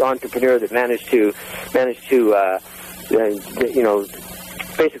he was the entrepreneur that managed to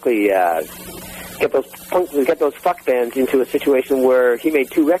basically get those fuck bands into a situation where he made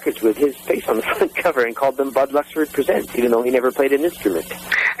 2 records with his face on the front cover and called them Bud Luxford Presents, even though he never played an instrument.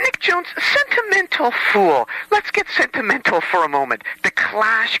 Nick Jones, sentimental fool. Let's get sentimental for a moment. The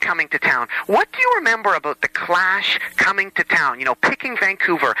Clash coming to town. What do you remember about the Clash coming to town? Picking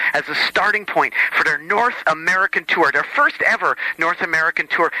Vancouver as a starting point for their North American tour, their first ever North American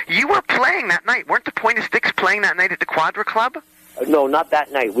tour. You were playing that night. Weren't the Pointed Sticks playing that night at the Quadra Club? No, not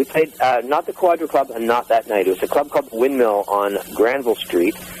that night. We played not the Quadra Club and not that night. It was a club called Windmill on Granville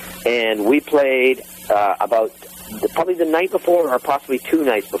Street, and we played about probably the night before or possibly 2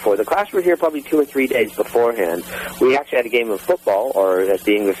 nights before. The Clash were here probably 2 or 3 days beforehand. We actually had a game of football, or as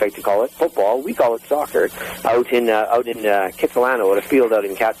the English like to call it, football. We call it soccer, out in Kitsilano, at a field out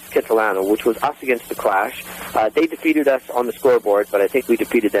in Kitsilano, which was us against the Clash. They defeated us on the scoreboard, but I think we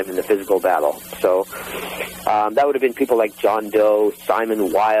defeated them in the physical battle. So that would have been people like John Doe,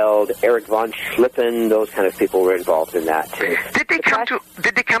 Simon Wilde, Eric von Schlippen. Those kind of people were involved in that too. Did they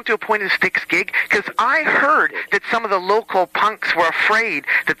come to a Pointed Sticks gig? Because I heard that some of the local punks were afraid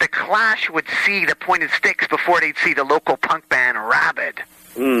that the Clash would see the Pointed Sticks before they'd see the local punk band Rabid.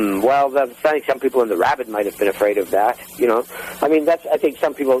 Well, I think some people in the Rabid might have been afraid of that, I mean, I think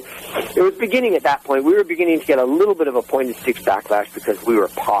some people, it was beginning at that point. We were beginning to get a little bit of a Pointed Sticks backlash because we were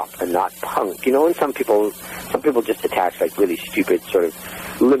pop and not punk, and some people just attach like really stupid sort of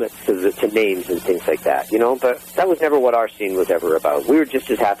limits to names and things like that, but that was never what our scene was ever about. We were just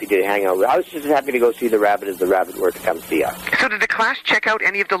as happy to hang out. I was just as happy to go see the Rabid as the Rabid were to come see us. So did the Clash check out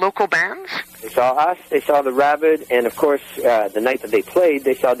any of the local bands? They saw us, they saw the Rabid, and of course, the night that they played,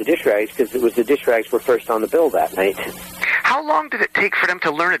 they saw the Dish Rags, because it was the Dish Rags were first on the bill that night. How long did it take for them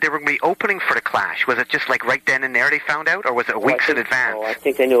to learn that they were going to be opening for the Clash? Was it just like right then and there they found out, or was it weeks in advance? I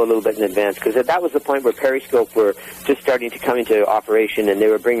think they knew a little bit in advance, because that was the point where Periscope were just starting to come into operation, and they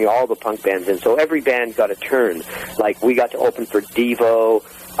were bringing all the punk bands in. So every band got a turn. Like, we got to open for Devo,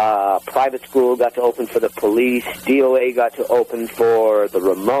 Private School got to open for the Police, DOA got to open for the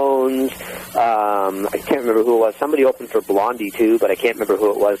Ramones, I can't remember who it was. Somebody opened for Blondie too, but I can't remember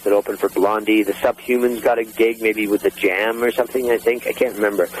who it was that opened for Blondie. The Subhumans got a gig, maybe with the Jam or something, I think. I can't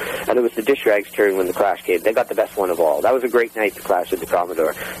remember. And it was the Dish Rags turn when the Clash came. They got the best one of all. That was a great night, the Clash at the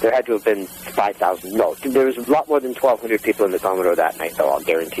Commodore. There had to have been 5,000. No, there was a lot more than 1,200 people in the Commodore that night, though, I'll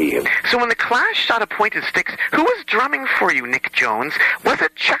guarantee you. So when the Clash saw the Pointed Sticks, who was drumming for you, Nick Jones? Was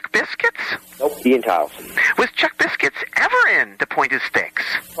it Chuck Biscuits? Nope, Ian Tiles. Was Chuck Biscuits ever in the Pointed Sticks?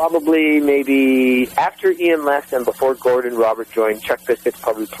 Probably, maybe after Ian left and before Gordon Robert joined, Chuck Biscuits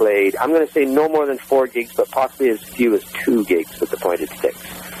probably played, I'm going to say no more than 4 gigs, but possibly as few as 2 gigs with the Pointed Sticks.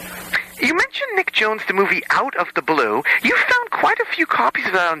 You mentioned Nick Jones, the movie Out of the Blue. You've found quite a few copies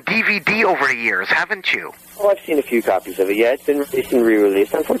of that on DVD over the years, haven't you? Oh, I've seen a few copies of it. Yeah, it's been released and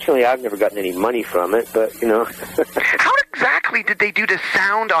re-released. Unfortunately, I've never gotten any money from it, but, you know. How exactly did they do the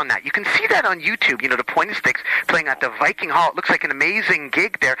sound on that? You can see that on YouTube, you know, the Pointed Sticks playing at the Viking Hall. It looks like an amazing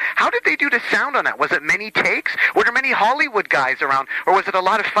gig there. How did they do the sound on that? Was it many takes? Were there many Hollywood guys around, or was it a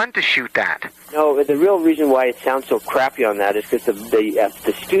lot of fun to shoot that? No, the real reason why it sounds so crappy on that is because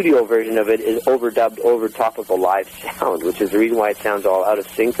the studio version of it is overdubbed over top of the live sound, which is the reason why it sounds all out of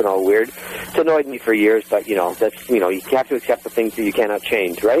sync and all weird. It's annoyed me for years, but, you know, that's, you know, you have to accept the things that you cannot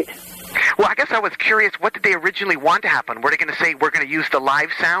change, right? Well, I guess I was curious, what did they originally want to happen? Were they going to say, we're going to use the live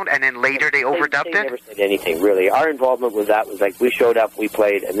sound, and then later they overdubbed it? They never said anything, really. Our involvement with that was like, we showed up, we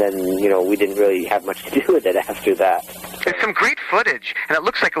played, and then, you know, we didn't really have much to do with it after that. It's some great footage, and it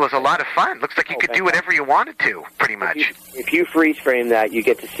looks like it was a lot of fun. Looks like you could do whatever you wanted to, pretty much. If you freeze frame that, you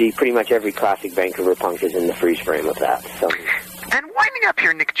get to see pretty much every classic Vancouver punk is in the freeze frame of that. So. And winding up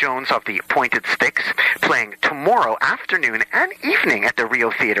here, Nick Jones of the Pointed Sticks, playing tomorrow afternoon and evening at the Rio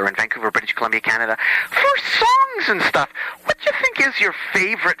Theatre in Vancouver, British Columbia, Canada, for songs and stuff. What do you think is your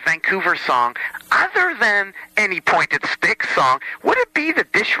favorite Vancouver song, other than any Pointed Sticks song? Would it be the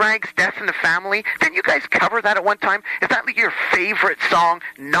Dish Rags, Death in the Family? Didn't you guys cover that at one time? Is that like your favorite song,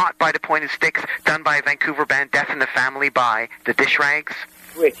 not by the Pointed Sticks, done by a Vancouver band, Death in the Family by the Dish Rags?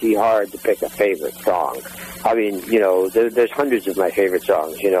 Pretty hard to pick a favorite song. I mean, you know, there's hundreds of my favorite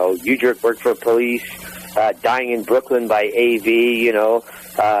songs. You know, You Jerk Work for Police, Dying in Brooklyn by AV, you know,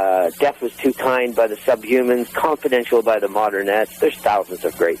 Death Was Too Kind by the Subhumans, Confidential by the Modernettes. There's thousands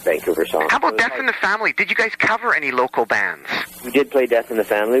of great Vancouver songs. How about Death in the Family? Did you guys cover any local bands? We did play Death in the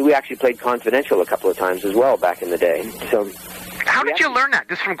Family. We actually played Confidential a couple of times as well back in the day. So. How did you learn that?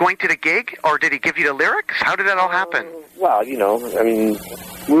 Just from going to the gig, or did he give you the lyrics? How did that all happen? Well, you know, I mean,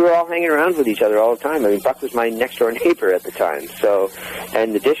 we were all hanging around with each other all the time. I mean, Buck was my next-door neighbor at the time. So,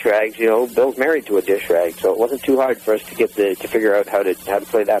 and the Dish Rags, you know, Bill's married to a Dish Rag, so it wasn't too hard for us to get to figure out how to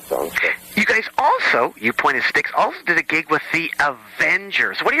play that song. So. You guys also, you Pointed Sticks, also did a gig with the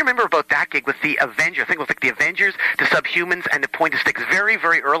Avengers. What do you remember about that gig with the Avengers? I think it was like the Avengers, the Subhumans, and the Pointed Sticks very,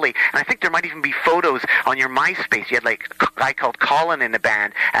 very early. And I think there might even be photos on your MySpace. You had like a guy called Colin in the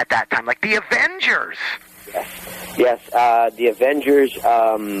band at that time, like the Avengers. Yes, the Avengers,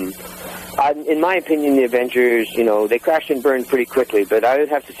 in my opinion, the Avengers, you know, they crashed and burned pretty quickly, but I would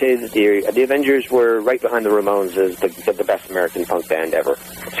have to say that the Avengers were right behind the Ramones as the best American punk band ever.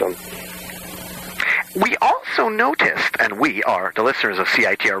 So. We also noticed, and we are the listeners of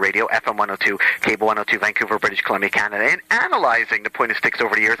CITR Radio, FM 102, Cable 102, Vancouver, British Columbia, Canada, in analyzing the Pointed Sticks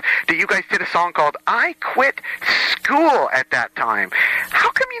over the years, that you guys did a song called I Quit School at that time. How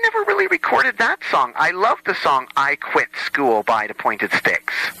come you never really recorded that song? I love the song I Quit School by the Pointed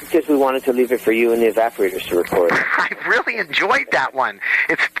Sticks. Because we wanted to leave it for you and the Evaporators to record. I really enjoyed that one.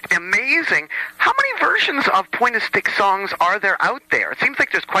 It's amazing. How many versions of Pointed Sticks songs are there out there? It seems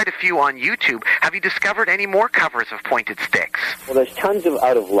like there's quite a few on YouTube. Have you discovered any more covers of Pointed Sticks? Well, there's tons of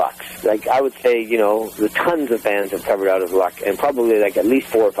Out of Lucks. Like, I would say, you know, the tons of bands have covered Out of Luck, and probably like at least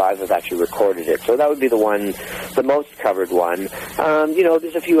 4 or 5 have actually recorded it. So that would be the most covered one. You know,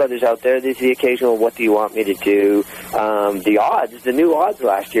 there's a few others out there. There's the occasional What Do You Want Me to Do? The new Odds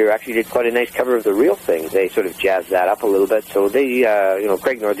last year actually did quite a nice cover of The Real Thing. They sort of jazzed that up a little bit. So they, you know,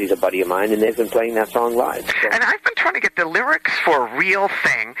 Craig Northey's a buddy of mine, and they've been playing that song live. So. And I've been trying to get the lyrics for Real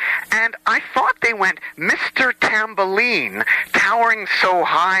Thing, and I thought they went, Mr. Tambourine, towering so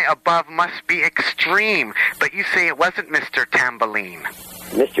high above must be extreme. But you say it wasn't Mr. Tambourine.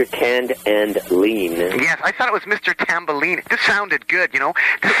 Mr. Tanned and Lean. Yes, I thought it was Mr. Tambourine. This sounded good, you know.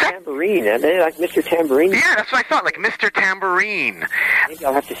 Tambourine, like Mr. Tambourine? Yeah, that's what I thought, like Mr. Tambourine. Maybe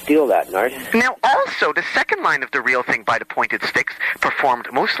I'll have to steal that, Nard. Now, also, the second line of The Real Thing by the Pointed Sticks, performed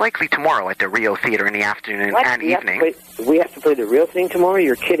most likely tomorrow at the Rio Theatre in the afternoon and evening. We have to play The Real Thing tomorrow?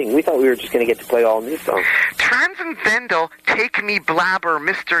 You're kidding. We thought we were just going to get to play all new songs. Transcendental, Take Me Blabber,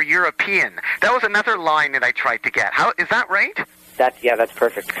 Mr. European. That was another line that I tried to get. How is that right? That's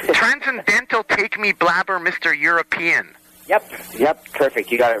perfect. Transcendental, Take Me Blabber, Mr. European. Yep,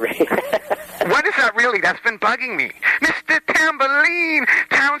 perfect. You got it right. What is that really? That's been bugging me. Mr. Tambourine,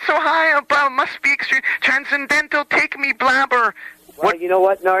 town so high above, must be extreme. Transcendental, Take Me Blabber. Well, you know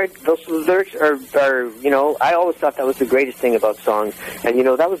what, Nard? Those lyrics are, you know, I always thought that was the greatest thing about songs. And, you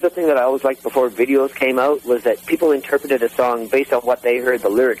know, that was the thing that I always liked before videos came out, was that people interpreted a song based on what they heard the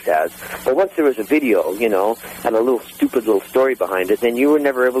lyrics as. But once there was a video, you know, and a stupid little story behind it, then you were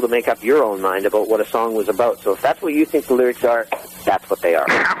never able to make up your own mind about what a song was about. So if that's what you think the lyrics are, That's what they are.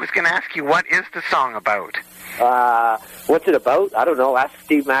 I was going to ask you, what is the song about? What's it about? I don't know. Ask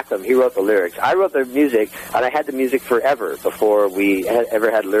Steve Macklem. He wrote the lyrics. I wrote the music, and I had the music forever before we ever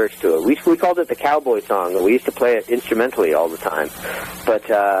had lyrics to it. We called it the cowboy song, and we used to play it instrumentally all the time. But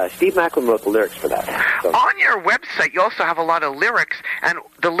Steve Macklem wrote the lyrics for that. So. On your website, you also have a lot of lyrics, and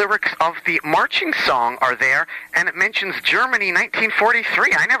the lyrics of the marching song are there, and it mentions Germany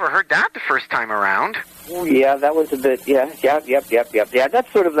 1943. I never heard that the first time around. Yeah, that was a bit. Yep. Yeah,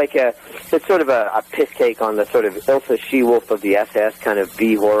 that's sort of like it's sort of a piss take on the sort of Ilsa She-Wolf of the SS kind of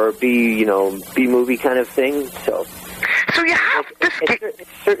B horror, B movie kind of thing. So you have this. It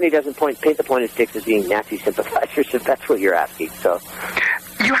certainly doesn't paint the Pointed Sticks as being Nazi sympathizers, if that's what you're asking. So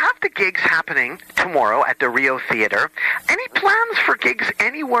you have the gigs happening tomorrow at the Rio Theater. Any plans for gigs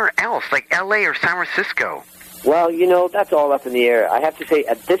anywhere else, like L.A. or San Francisco? Well, that's all up in the air. I have to say,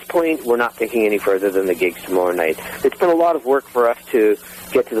 at this point, we're not thinking any further than the gigs tomorrow night. It's been a lot of work for us to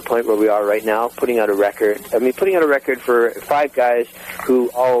get to the point where we are right now, putting out a record. I mean, putting out a record for 5 guys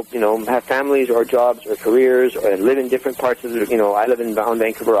who all, have families or jobs or careers or live in different parts of the, I live on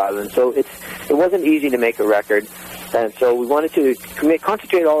Vancouver Island. So it wasn't easy to make a record. And so we wanted to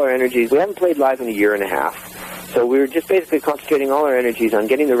concentrate all our energies. We haven't played live in a year and a half. So we were just basically concentrating all our energies on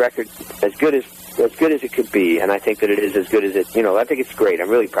getting the record as good as it could be, and I think that it is as good as it. I think it's great. I'm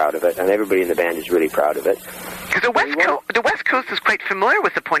really proud of it, and everybody in the band is really proud of it. Because the West Coast is quite familiar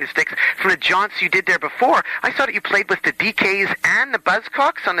with the Pointed Sticks from the jaunts you did there before. I saw that you played with the DKs and the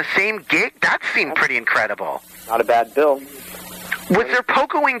Buzzcocks on the same gig. That seemed pretty incredible. Not a bad bill. Was there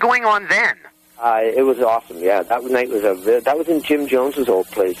pogoing going on then? It was awesome. Yeah, that night that was in Jim Jones's old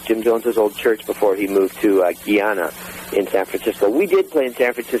place, Jim Jones's old church before he moved to Guyana in San Francisco. We did play in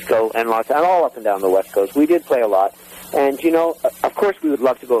San Francisco and all up and down the West Coast. We did play a lot. And, of course we would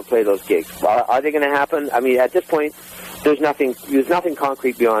love to go and play those gigs. Are they going to happen? I mean, at this point, there's nothing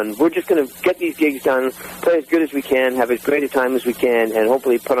concrete beyond. We're just going to get these gigs done, play as good as we can, have as great a time as we can, and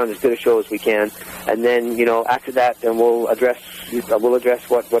hopefully put on as good a show as we can. And then, after that, then we'll address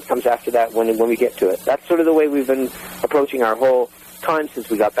what comes after that when we get to it. That's sort of the way we've been approaching our whole time since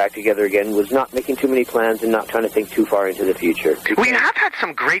we got back together again, was not making too many plans and not trying to think too far into the future. Well, you have had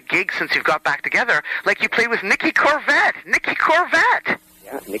some great gigs since you've got back together, like you played with Nikki Corvette.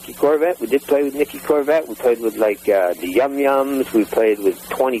 Yeah, Nikki Corvette. We did play with Nikki Corvette. We played with, the Yum Yums. We played with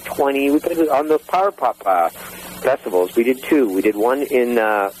 2020. We played on those Power Pop festivals. We did 2. We did one in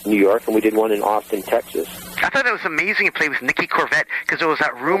New York, and we did one in Austin, Texas. I thought it was amazing you played with Nikki Corvette, because there was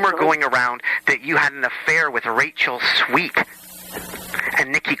that rumor going around that you had an affair with Rachel Sweet.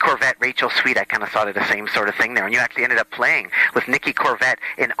 And Nikki Corvette, Rachel Sweet, I kind of thought of the same sort of thing there. And you actually ended up playing with Nikki Corvette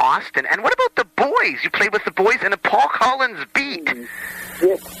in Austin. And what about the Boys? You played with the Boys in a Paul Collins beat.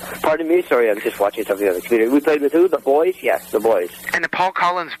 Yes. Pardon me? Sorry, I'm just watching something on the computer. We played with who? The Boys? Yes, the Boys. And the Paul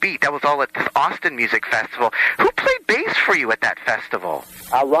Collins beat. That was all at the Austin Music Festival. Who played bass for you at that festival?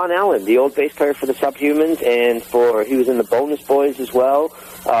 Ron Allen, the old bass player for the Subhumans, and he was in the Bonus Boys as well.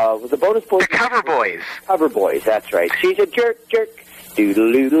 Was the Bonus Boys? The Cover Boys. Cover Boys, that's right. She's a jerk.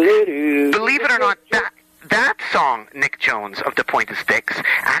 Doodle-doodle-doo. Believe it or not, that song, Nick Jones of the Pointed Sticks,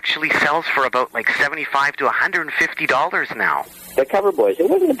 actually sells for about $75 to $150 now. The Cover Boys. It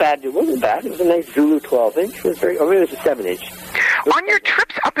wasn't bad. It was a nice Zulu 12-inch. It was it was a 7-inch. On your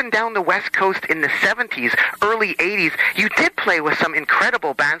trips up and down the West Coast in the 70s, early 80s, you did play with some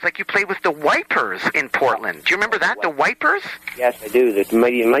incredible bands, like you played with the Wipers in Portland. Do you remember that, the Wipers? Yes, I do. The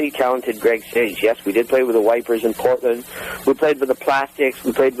mighty talented Greg Sage. Yes, we did play with the Wipers in Portland. We played with the Plastics.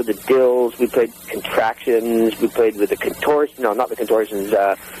 We played with the Dills. We played Contractions. We played with the Contortions. No, not the Contortions.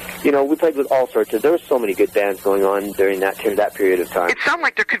 We played with all sorts of. There were so many good bands going on during that period of time. It sounded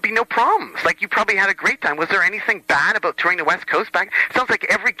like there could be no problems. Like you probably had a great time. Was there anything bad about touring the West Coast back? Sounds like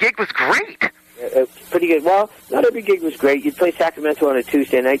every gig was great. Pretty good. Well, not every gig was great. You'd play Sacramento on a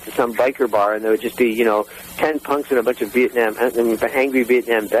Tuesday night to some biker bar, and there would just be, 10 punks and a bunch of angry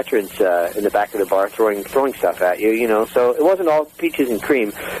Vietnam veterans in the back of the bar throwing stuff at you, So it wasn't all peaches and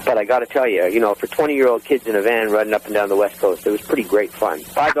cream, but I got to tell you, for 20-year-old kids in a van running up and down the West Coast, it was pretty great fun.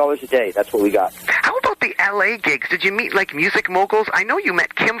 $5 a day, that's what we got. How about the L.A. gigs? Did you meet, music moguls? I know you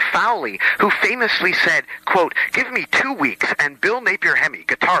met Kim Fowley, who famously said, quote, "Give me 2 weeks, and Bill Napier-Hemi,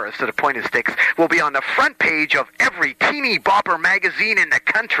 guitarist of the Pointed Sticks, will be on the front page of every teeny bopper magazine in the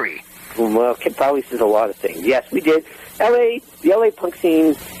country." Well, Kim Fowley says a lot of things. Yes, we did. the LA punk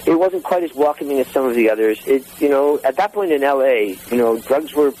scene, it wasn't quite as welcoming as some of the others. At that point in LA,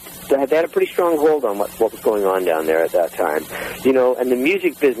 drugs they had a pretty strong hold on what was going on down there at that time. And the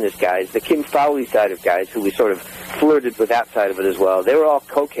music business guys, the Kim Fowley side of guys who we sort of flirted with that side of it as well. They were all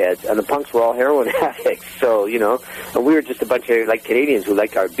cokeheads, and the punks were all heroin addicts. So, you know, we were just a bunch of, like, Canadians who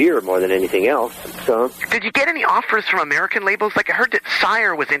liked our beer more than anything else. So, did you get any offers from American labels? Like, I heard that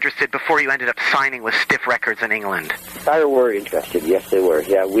Sire was interested before you ended up signing with Stiff Records in England. Sire were interested. Yes, they were.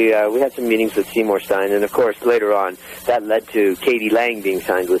 Yeah, we had some meetings with Seymour Stein, and, of course, later on, that led to Katie Lang being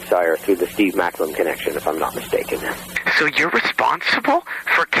signed with Sire through the Steve Macklin connection, if I'm not mistaken. So you're responsible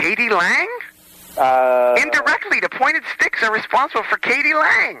for Katie Lang? Indirectly, the Pointed Sticks are responsible for Katie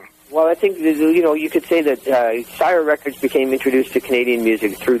Lang. Well, I think, you know, you could say that Sire Records became introduced to Canadian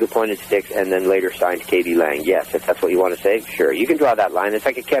music through the Pointed Sticks and then later signed Katie Lang. Yes, if that's what you want to say, sure. You can draw that line. It's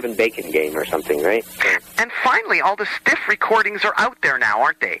like a Kevin Bacon game or something, right? And finally, all the Stiff recordings are out there now,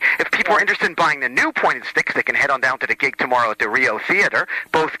 aren't they? If people are interested in buying the new Pointed Sticks, they can head on down to the gig tomorrow at the Rio Theater.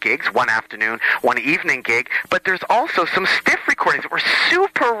 Both gigs, one afternoon, one evening gig. But there's also some Stiff recordings that were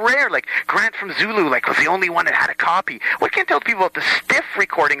super rare, like Grant from Zulu, like, was the only one that had a copy. What can you tell people about the Stiff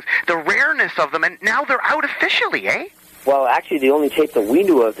recordings, the rareness of them, and now they're out officially, eh? Well, actually, the only tape that we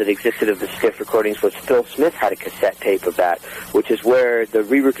knew of that existed of the Stiff recordings was Phil Smith had a cassette tape of that, which is where the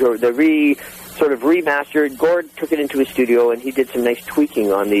sort of remastered. Gord took it into his studio and he did some nice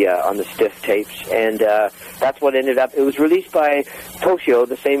tweaking on the Stiff tapes, and that's what ended up. It was released by Toshio,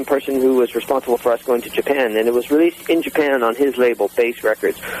 the same person who was responsible for us going to Japan, and it was released in Japan on his label, Bass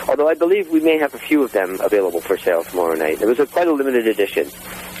Records. Although I believe we may have a few of them available for sale tomorrow night. It was quite a limited edition.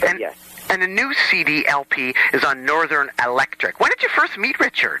 But yes. And the new CD LP is on Northern Electric. When did you first meet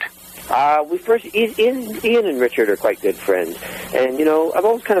Richard? Ian and Richard are quite good friends. And, you know, I've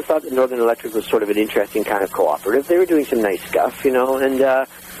always kind of thought that Northern Electric was sort of an interesting kind of cooperative. They were doing some nice stuff, you know, and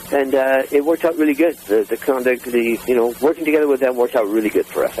it worked out really good. The you know, working together with them worked out really good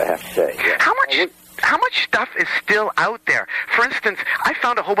for us, I have to say. Yeah. How much stuff is still out there? For instance, I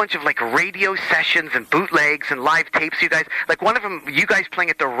found a whole bunch of, like, radio sessions and bootlegs and live tapes, you guys. Like, one of them, you guys playing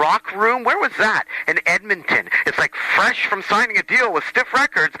at the Rock Room. Where was that? In Edmonton. It's, like, fresh from signing a deal with Stiff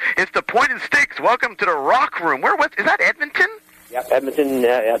Records. It's the Pointed Sticks. Welcome to the Rock Room. Is that Edmonton? Yep, Edmonton,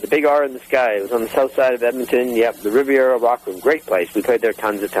 the big R in the sky. It was on the south side of Edmonton. Yep, the Riviera Rock Room. Great place. We played there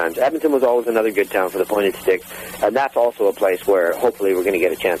tons of times. Edmonton was always another good town for the Pointed Sticks, and that's also a place where hopefully we're going to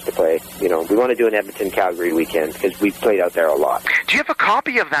get a chance to play. You know, we want to do an Edmonton-Calgary weekend because we played out there a lot. Do you have a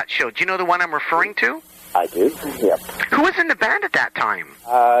copy of that show? Do you know the one I'm referring to? I do, yep. Who was in the band at that time?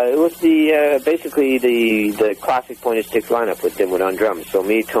 It was basically the classic Pointed Sticks lineup with Dimwit on drums. So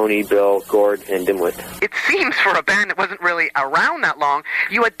me, Tony, Bill, Gord, and Dimwit. It seems for a band that wasn't really around that long,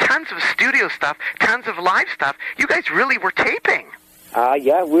 you had tons of studio stuff, tons of live stuff. You guys really were taping.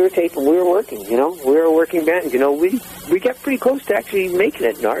 Yeah, we were taping, we were working, you know. We were a working band, you know. We got pretty close to actually making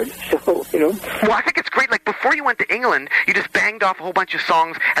it, Nard. So, you know. Well, I think it's great. Like, before you went to England, you just banged off a whole bunch of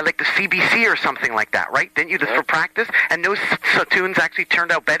songs at, like, the CBC or something like that, right? Didn't you, just for practice? And those tunes actually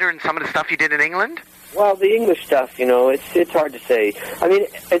turned out better than some of the stuff you did in England? Well, the English stuff, you know, it's hard to say. I mean,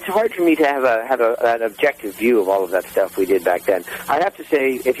 it's hard for me to have an objective view of all of that stuff we did back then. I have to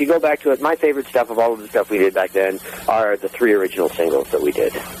say, if you go back to it, my favorite stuff of all of the stuff we did back then are the 3 original singles that we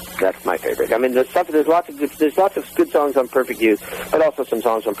did. That's my favorite. I mean, there's lots of good songs on Perfect Youth, but also some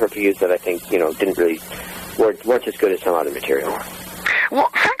songs on Perfect Youth that I think, you know, weren't as good as some other material. Well,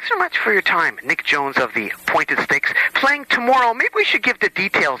 thanks so much for your time, Nick Jones of the Pointed Sticks. Playing tomorrow, maybe we should give the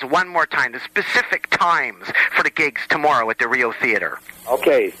details one more time, the specific times for the gigs tomorrow at the Rio Theater.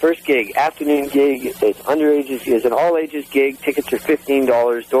 Okay, first gig, afternoon gig, is an all-ages gig. Tickets are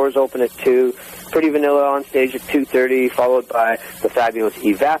 $15. Doors open at 2. Pretty Vanilla on stage at 2:30, followed by the Fabulous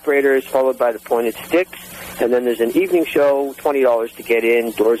Evaporators, followed by the Pointed Sticks. And then there's an evening show, $20 to get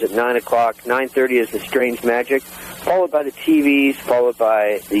in. Doors at 9 o'clock. 9:30 is the Strange Magic, followed by the TVs, followed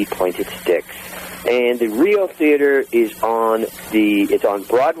by the Pointed Sticks. And the Rio Theater is on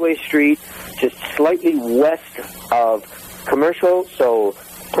Broadway Street, just slightly west of Commercial, so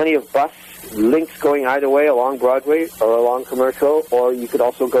plenty of bus links going either way along Broadway or along Commercial, or you could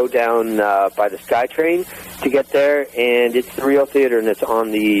also go down by the SkyTrain to get there, and it's the Rio Theater, and it's on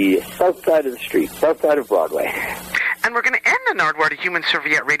the south side of the street, south side of Broadway. And we're going to end the Nardwuar the Human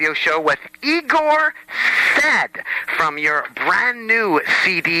Serviette radio show with Igor Said from your brand new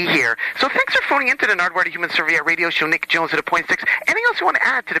CD here. So thanks for phoning into the Nardwuar the Human Serviette radio show, Nick Jones at the Point 6. Anything else you want to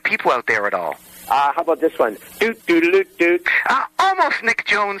add to the people out there at all? How about this one? Doot doot doot doot. Almost, Nick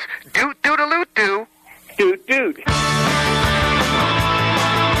Jones. Doot doot doot doot. Doot doot.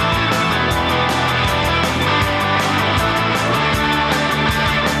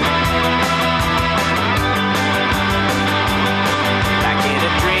 Back in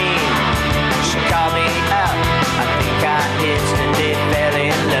a dream, she called me up. I think I instantly fell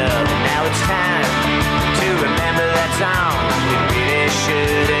in love. And now it's time to remember that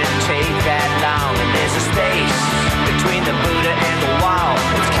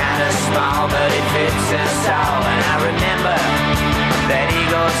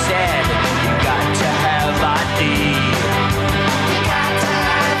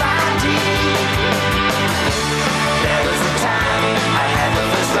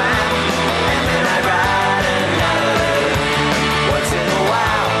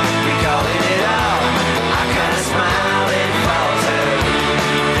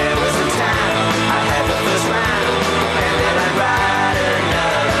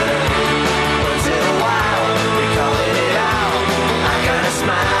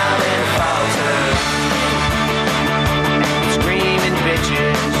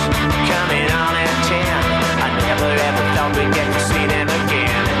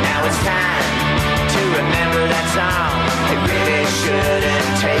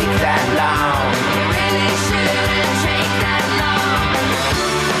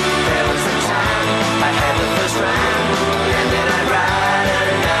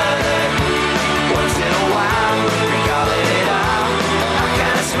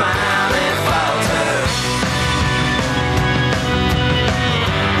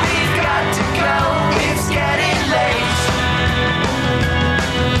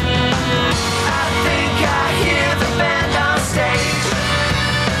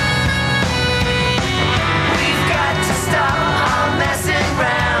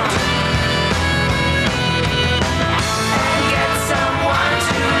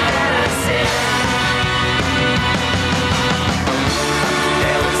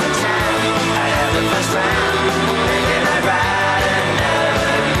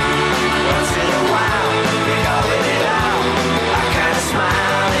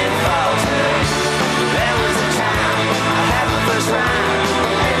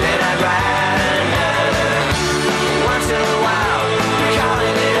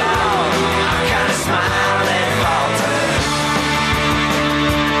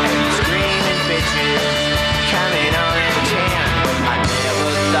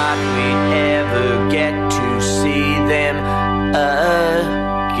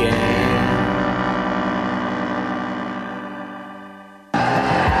again.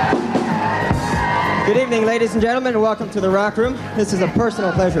 Good evening, ladies and gentlemen, and welcome to the Rock Room. This is a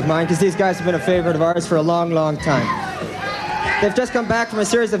personal pleasure of mine because these guys have been a favorite of ours for a long, long time. They've just come back from a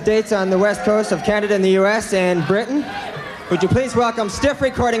series of dates on the west coast of Canada and the US and Britain. Would you please welcome stiff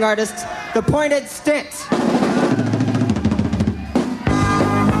recording artists, The Pointed Stint.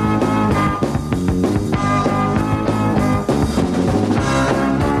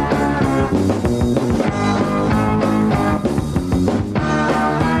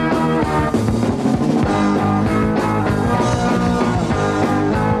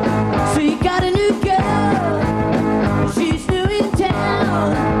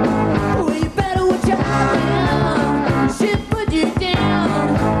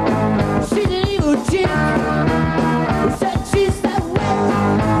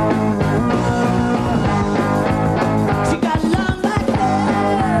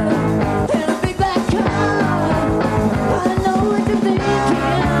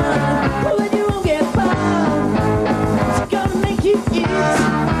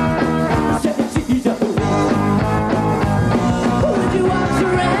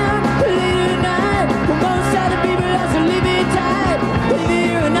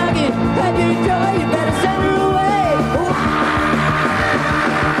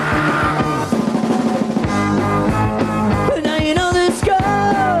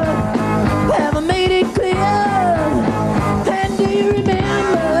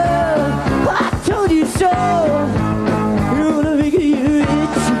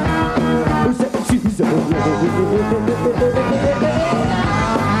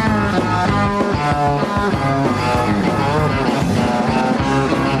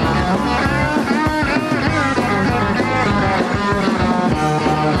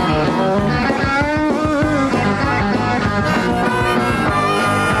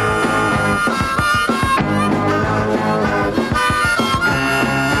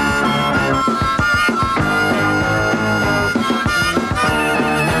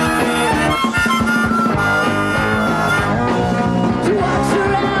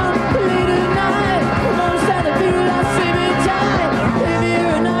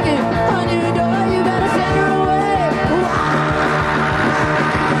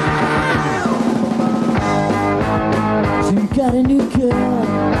 Got a new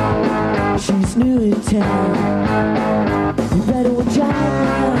girl, she's new in town. You better watch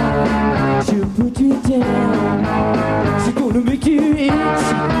out, she'll put you down. She's gonna make you itch.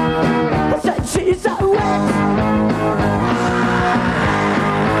 I said she's so wet.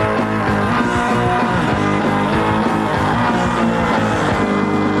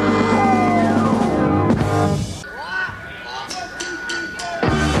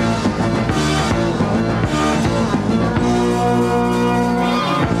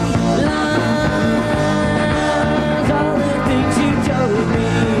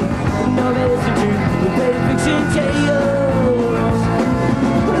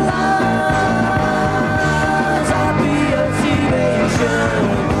 I'll be a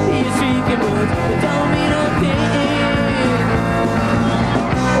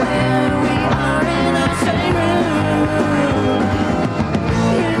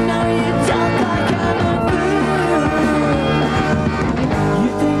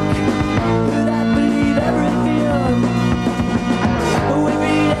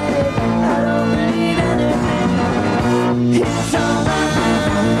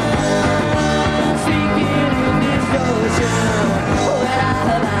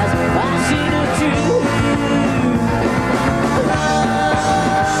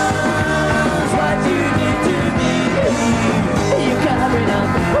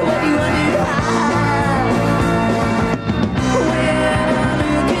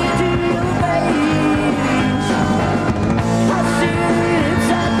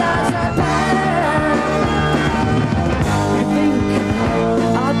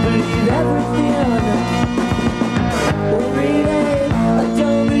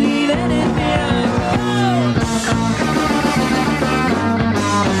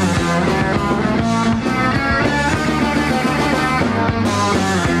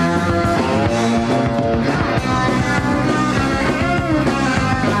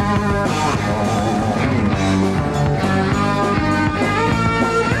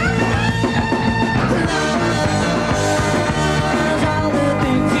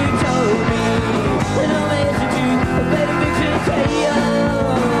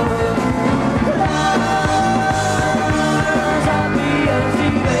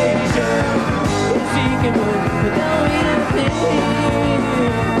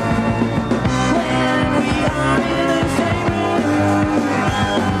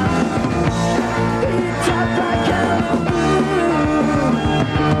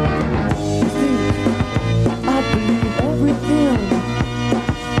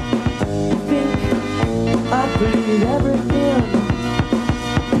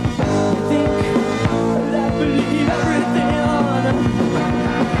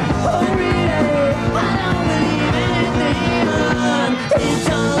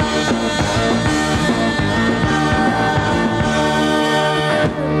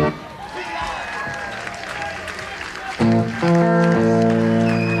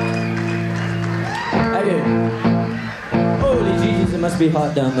be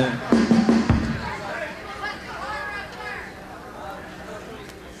hot down there.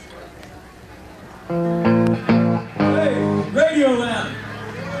 Hey, Radioland!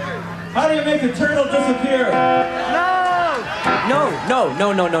 How do you make a turtle disappear?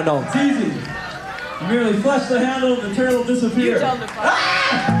 No. It's easy. You merely flush the handle and the turtle disappears. You tell him to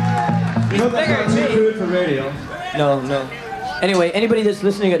You hope that's not too crude for radio. No. Anyway, anybody that's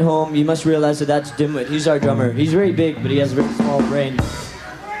listening at home, you must realize that that's Dimwit. He's our drummer. He's very big, but he has a very small brain.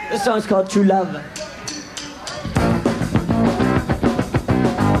 This song's called True Love.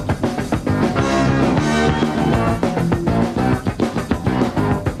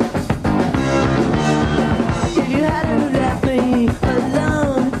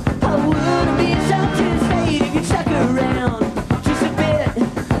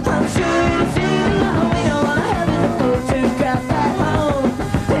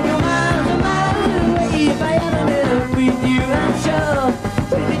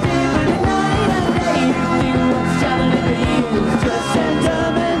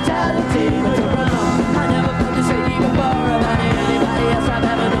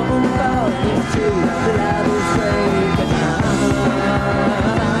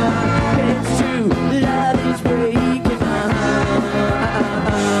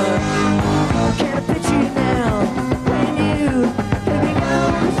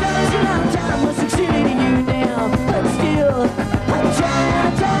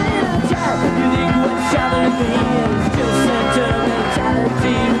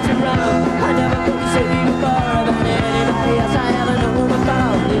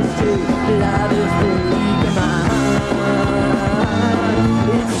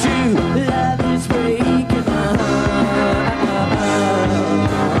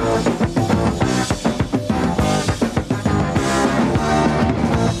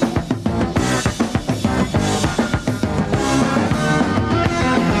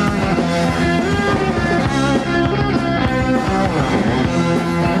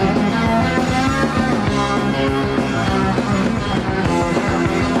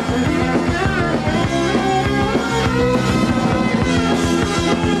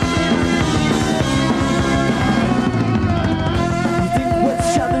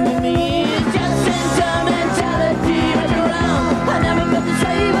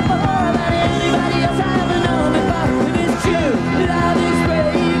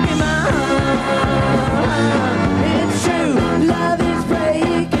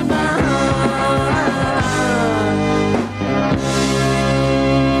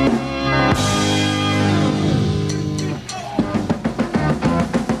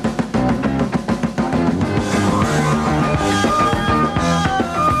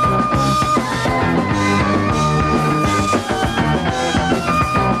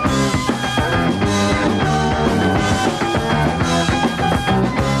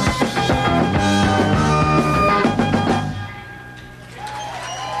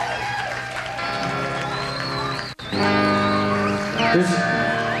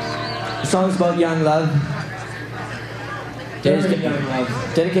 Song's about young love.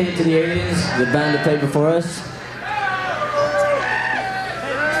 Dedicated to the aliens, the band that played before us.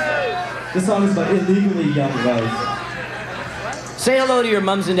 This song is about illegally young love. Say hello to your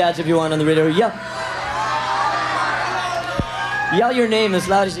mums and dads if you want on the radio. Yell your name as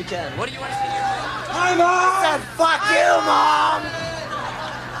loud as you can. What do you want to say to your mom? Hi, Mom! I said, fuck you,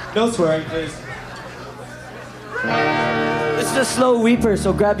 Mom! No swearing, please. This is a slow weeper,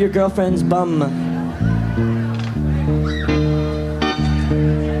 so grab your girlfriend's bum.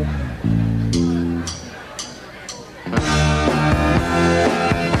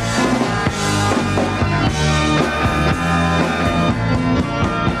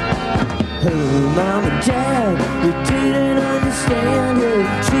 Oh, Mom and Dad, you didn't understand her.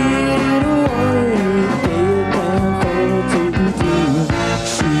 She didn't want anything to do.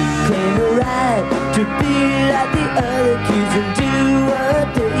 She claimed the right to be like the other kids and do what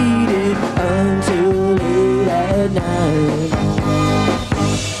they did until late at night.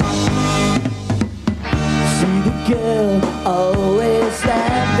 See the girl always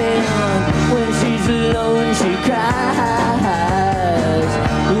laughing when she's alone, she cries.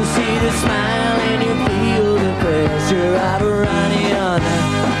 You see the smile and you feel the pressure of running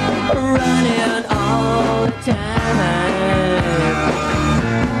all the time.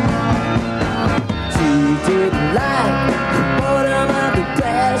 She didn't like the boredom of the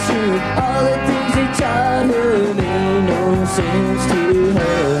classroom. All the things they taught her made no sense to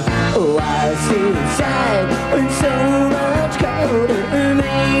her. Oh, I stayed inside and so much colder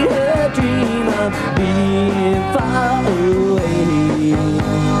made her dream of being far away.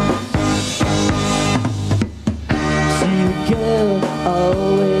 See the girl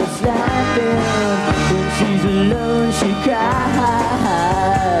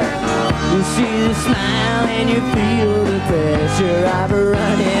You see the smile and you feel the pressure of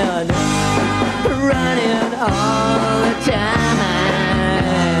running all the time.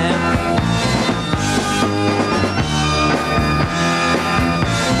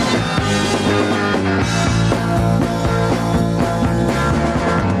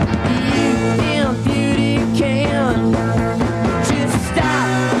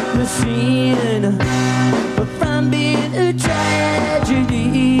 Scene from being a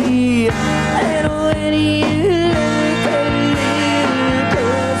tragedy, and when you look a little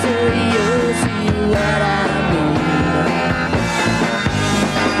closer, you'll see what I mean.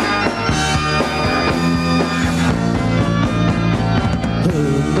 Her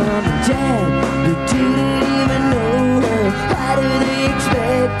mom and dad, they didn't even know her. How do they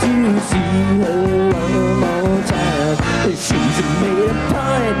expect to see her one more time? She's made a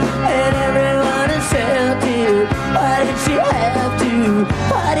point, and everyone has felt it. Why did she have to?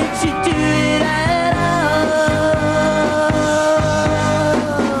 Why did she do it at all?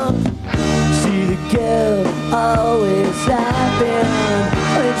 See the girl always laughing.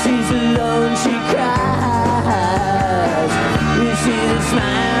 When she's alone, she cries. You see the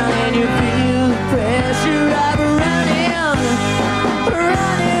smile and you feel the pressure of running all the time.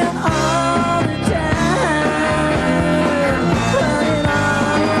 Running all the time. Running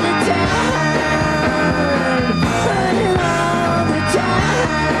all the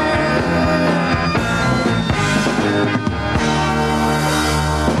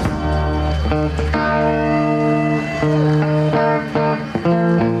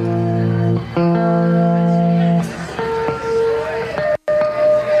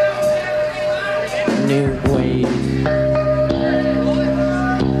New wave.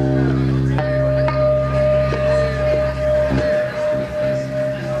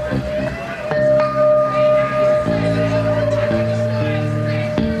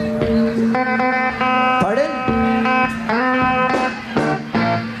 Pardon?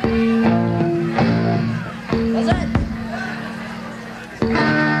 What's that?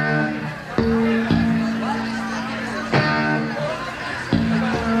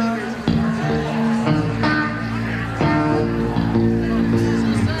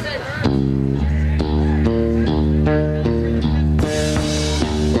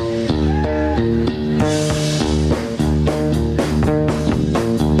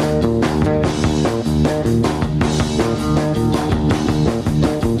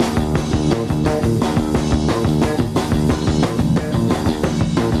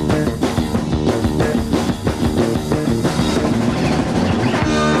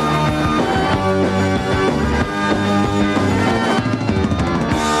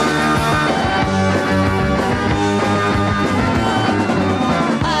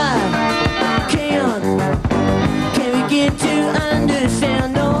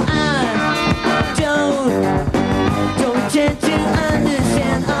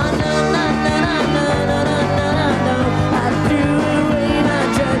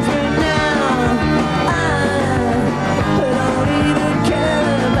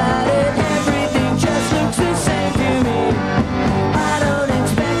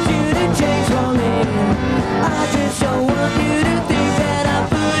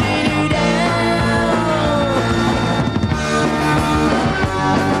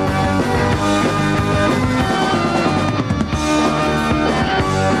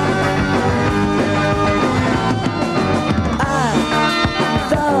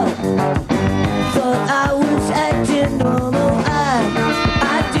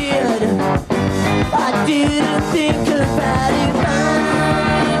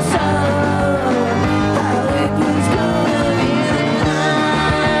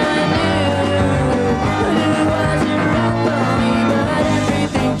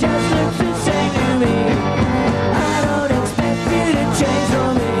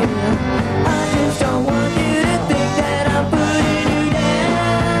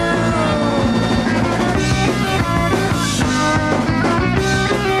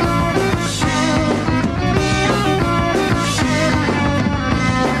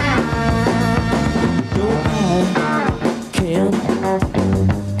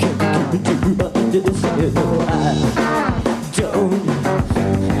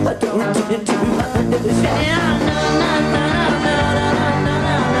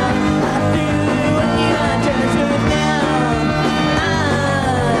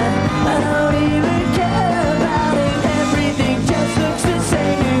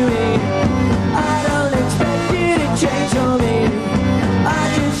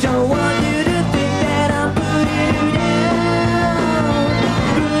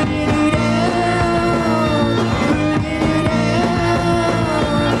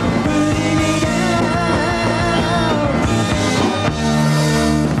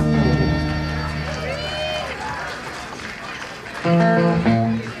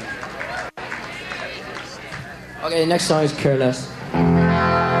 Okay, next song is Careless.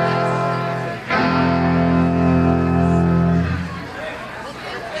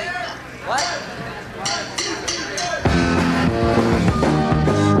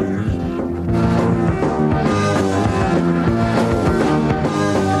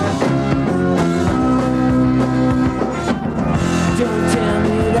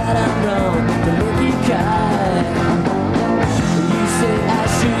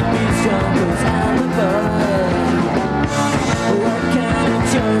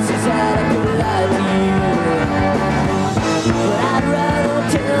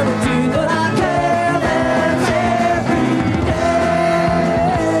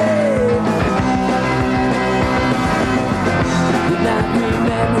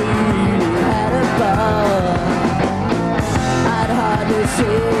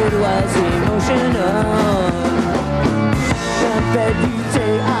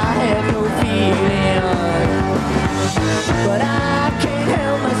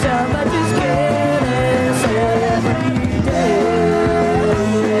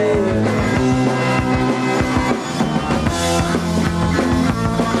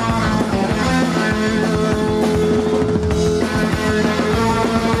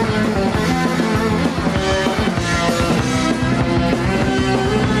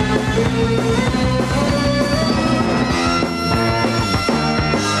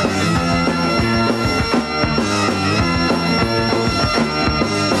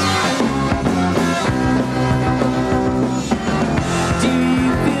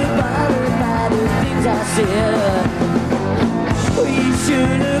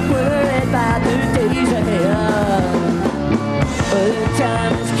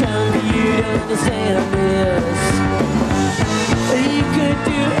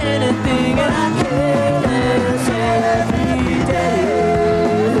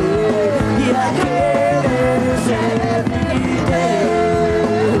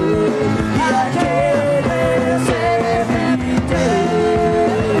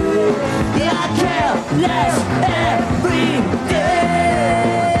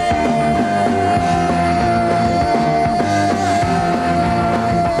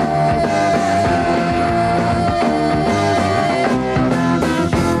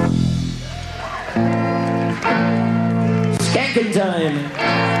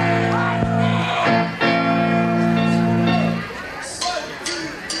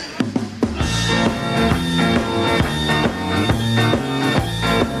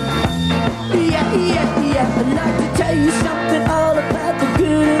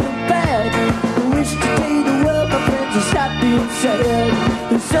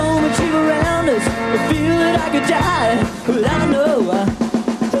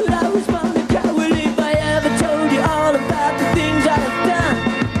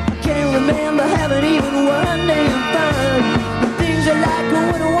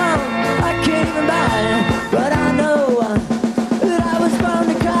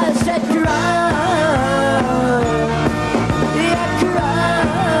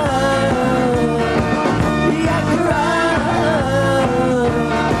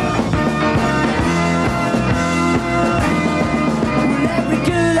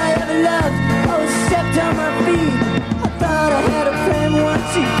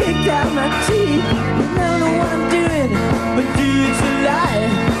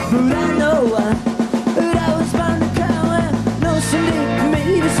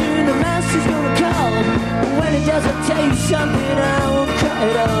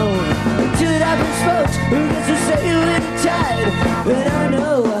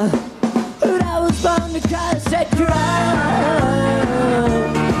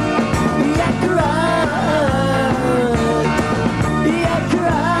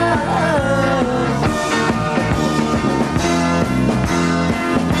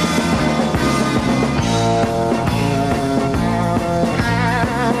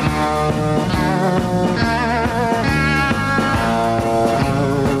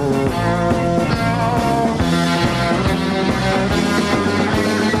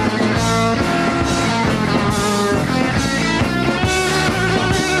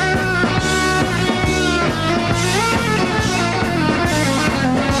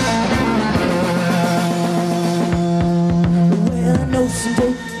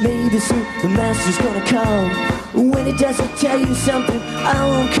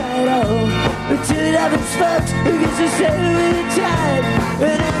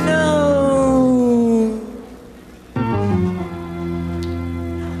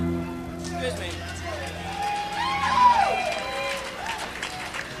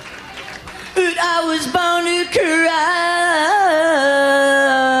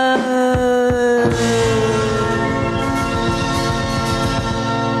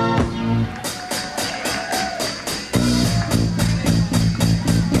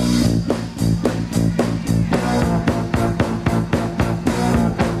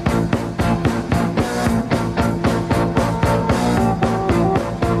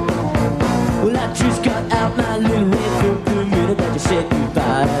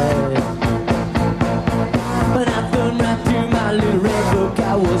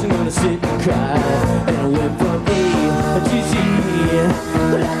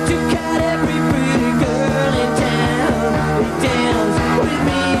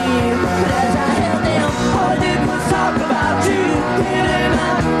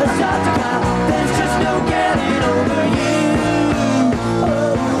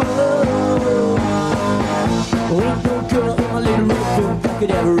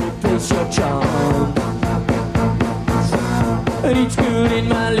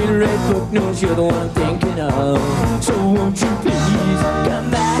 you're the one I'm thinking of. So won't you please come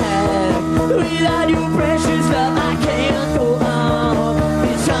back? Without your precious love, I can't go on.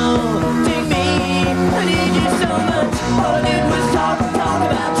 It's haunting me. I need you so much. All I did was talk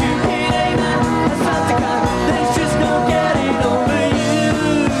about you. It ain't that I start to cry. There's just no getting over you.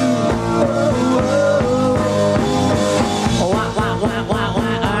 Oh, oh, oh. Wah, wah, wah, wah, wah.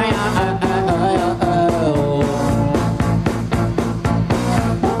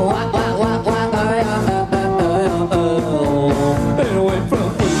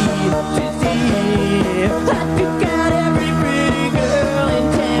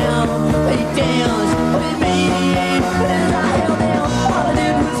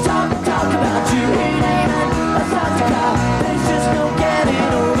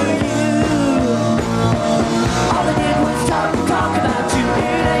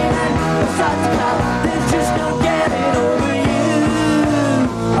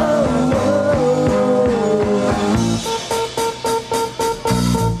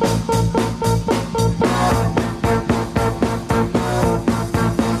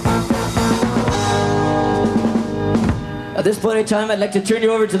 At this point in time, I'd like to turn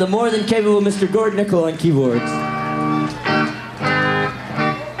you over to the more than capable Mr. Gord Nickel on keyboards.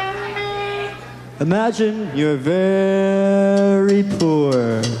 Imagine you're very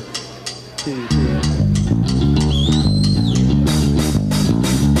poor.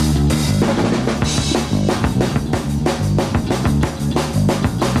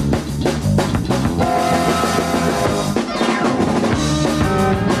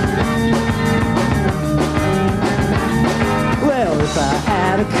 If I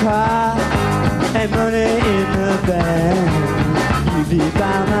had a car and money in the bank, you'd be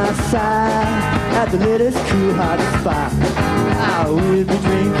by my side at the latest cool hot spot. Oh, we'd be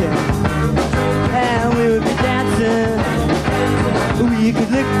drinking and we would be dancing. We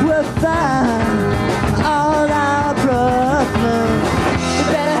could liquefy all our problems. It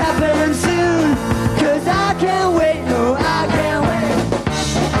better happen soon, 'cause I can't wait, no, I can't wait.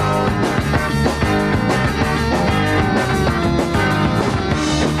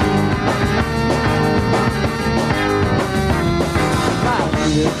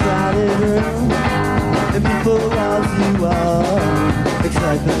 A crowded room, and people walls you all,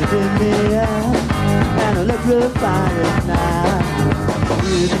 excitement in the air, and electrifying night.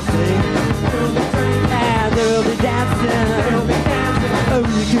 We'll be singing, and there'll be dancing,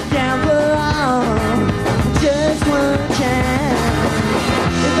 we could gamble on just one chance.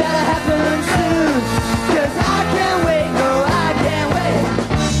 It better happen soon, 'cause I can't wait, no, I can't wait.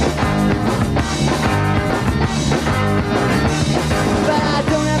 But I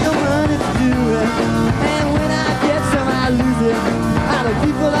don't have no money to do it, and when I get some I lose it. All the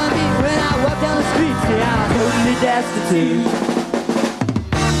people I meet when I walk down the street say I'm totally destitute.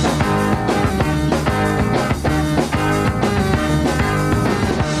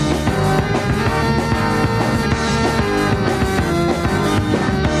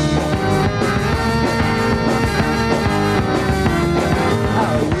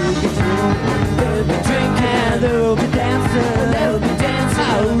 There'll be dancing, there'll be dancing.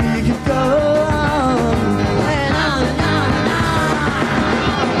 Oh, we could go on and on and on and on.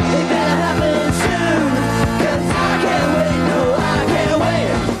 It better happen soon, 'cause I can't wait, no, I can't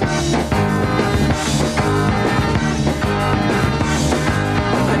wait.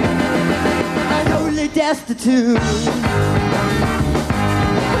 I'm totally destitute.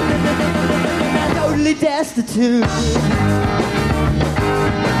 I'm totally destitute.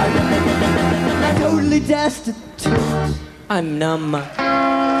 I'm totally destitute. I'm numb.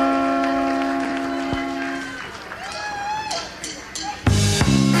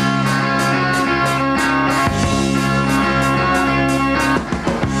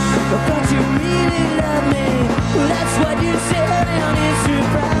 But you really love me. Well, that's what you say, and it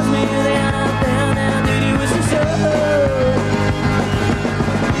surprised me. Then I found out that it was so.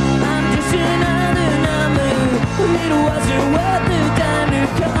 I'm just another number. It wasn't worth the time to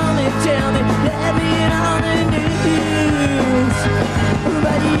call and tell me, let me in on the news.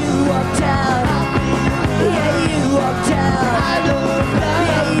 But you walked out. Yeah, you walked out. I don't know.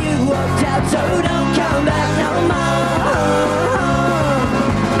 Yeah, you walked out. So don't come back no more.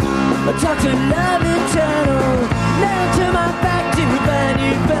 I talk to love eternal. Now to my back to find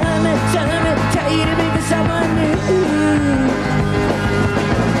you, burn me, turn me, tell you to be for someone new.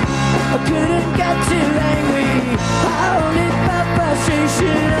 I couldn't get too angry. I only felt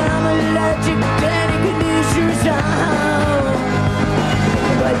frustration. I'm allergic to any conditions now.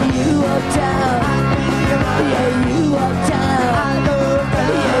 But you walked out. Yeah, you walked out.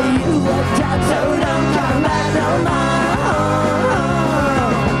 Yeah, you walked out. So don't come back no more.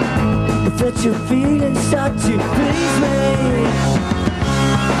 But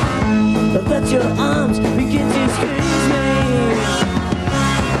your arms begin to squeeze me.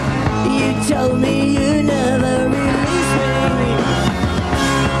 You told me you never release me.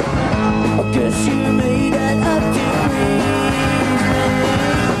 I guess you made that up to please me.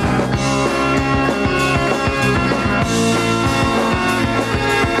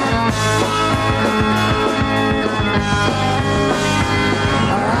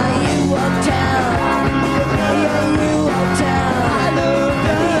 You walked out. Yeah, you walked out.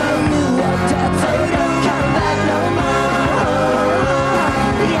 Yeah, you walked out, so don't come back no more.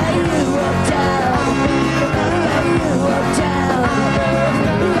 Yeah, you walked out. Yeah, you walked out.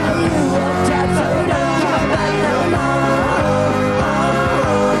 Yeah, you walked out, so don't come back no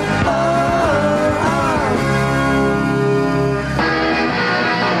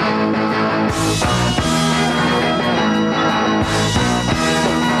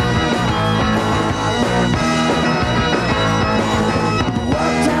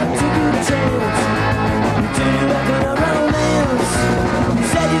walked out to good chance. You did it like a romance. You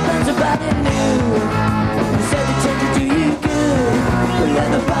said you found somebody new. You said the change would do you good. But let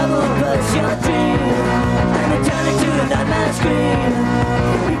the Bible push your dream, and it turned into a nightmare scream.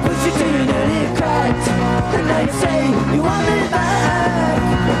 You pushed it to your nearly cracked, and now you say you want me back.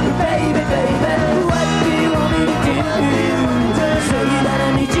 Baby, baby, what do you want me to do? Say that I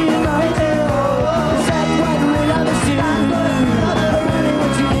need you more. Is that what real love is to? I really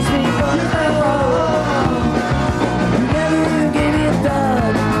want you to speak for you never even gave me a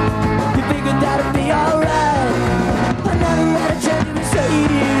thought. You figured that it'd be alright. I never had a chance to say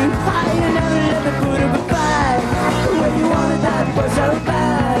to you. You never let me put up a fight. The way you wanted that was so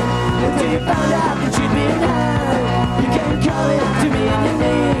bad. Until you found out that you'd been had. You came calling to me on your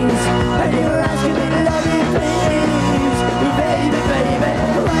knees, and you were asking me to love you, please.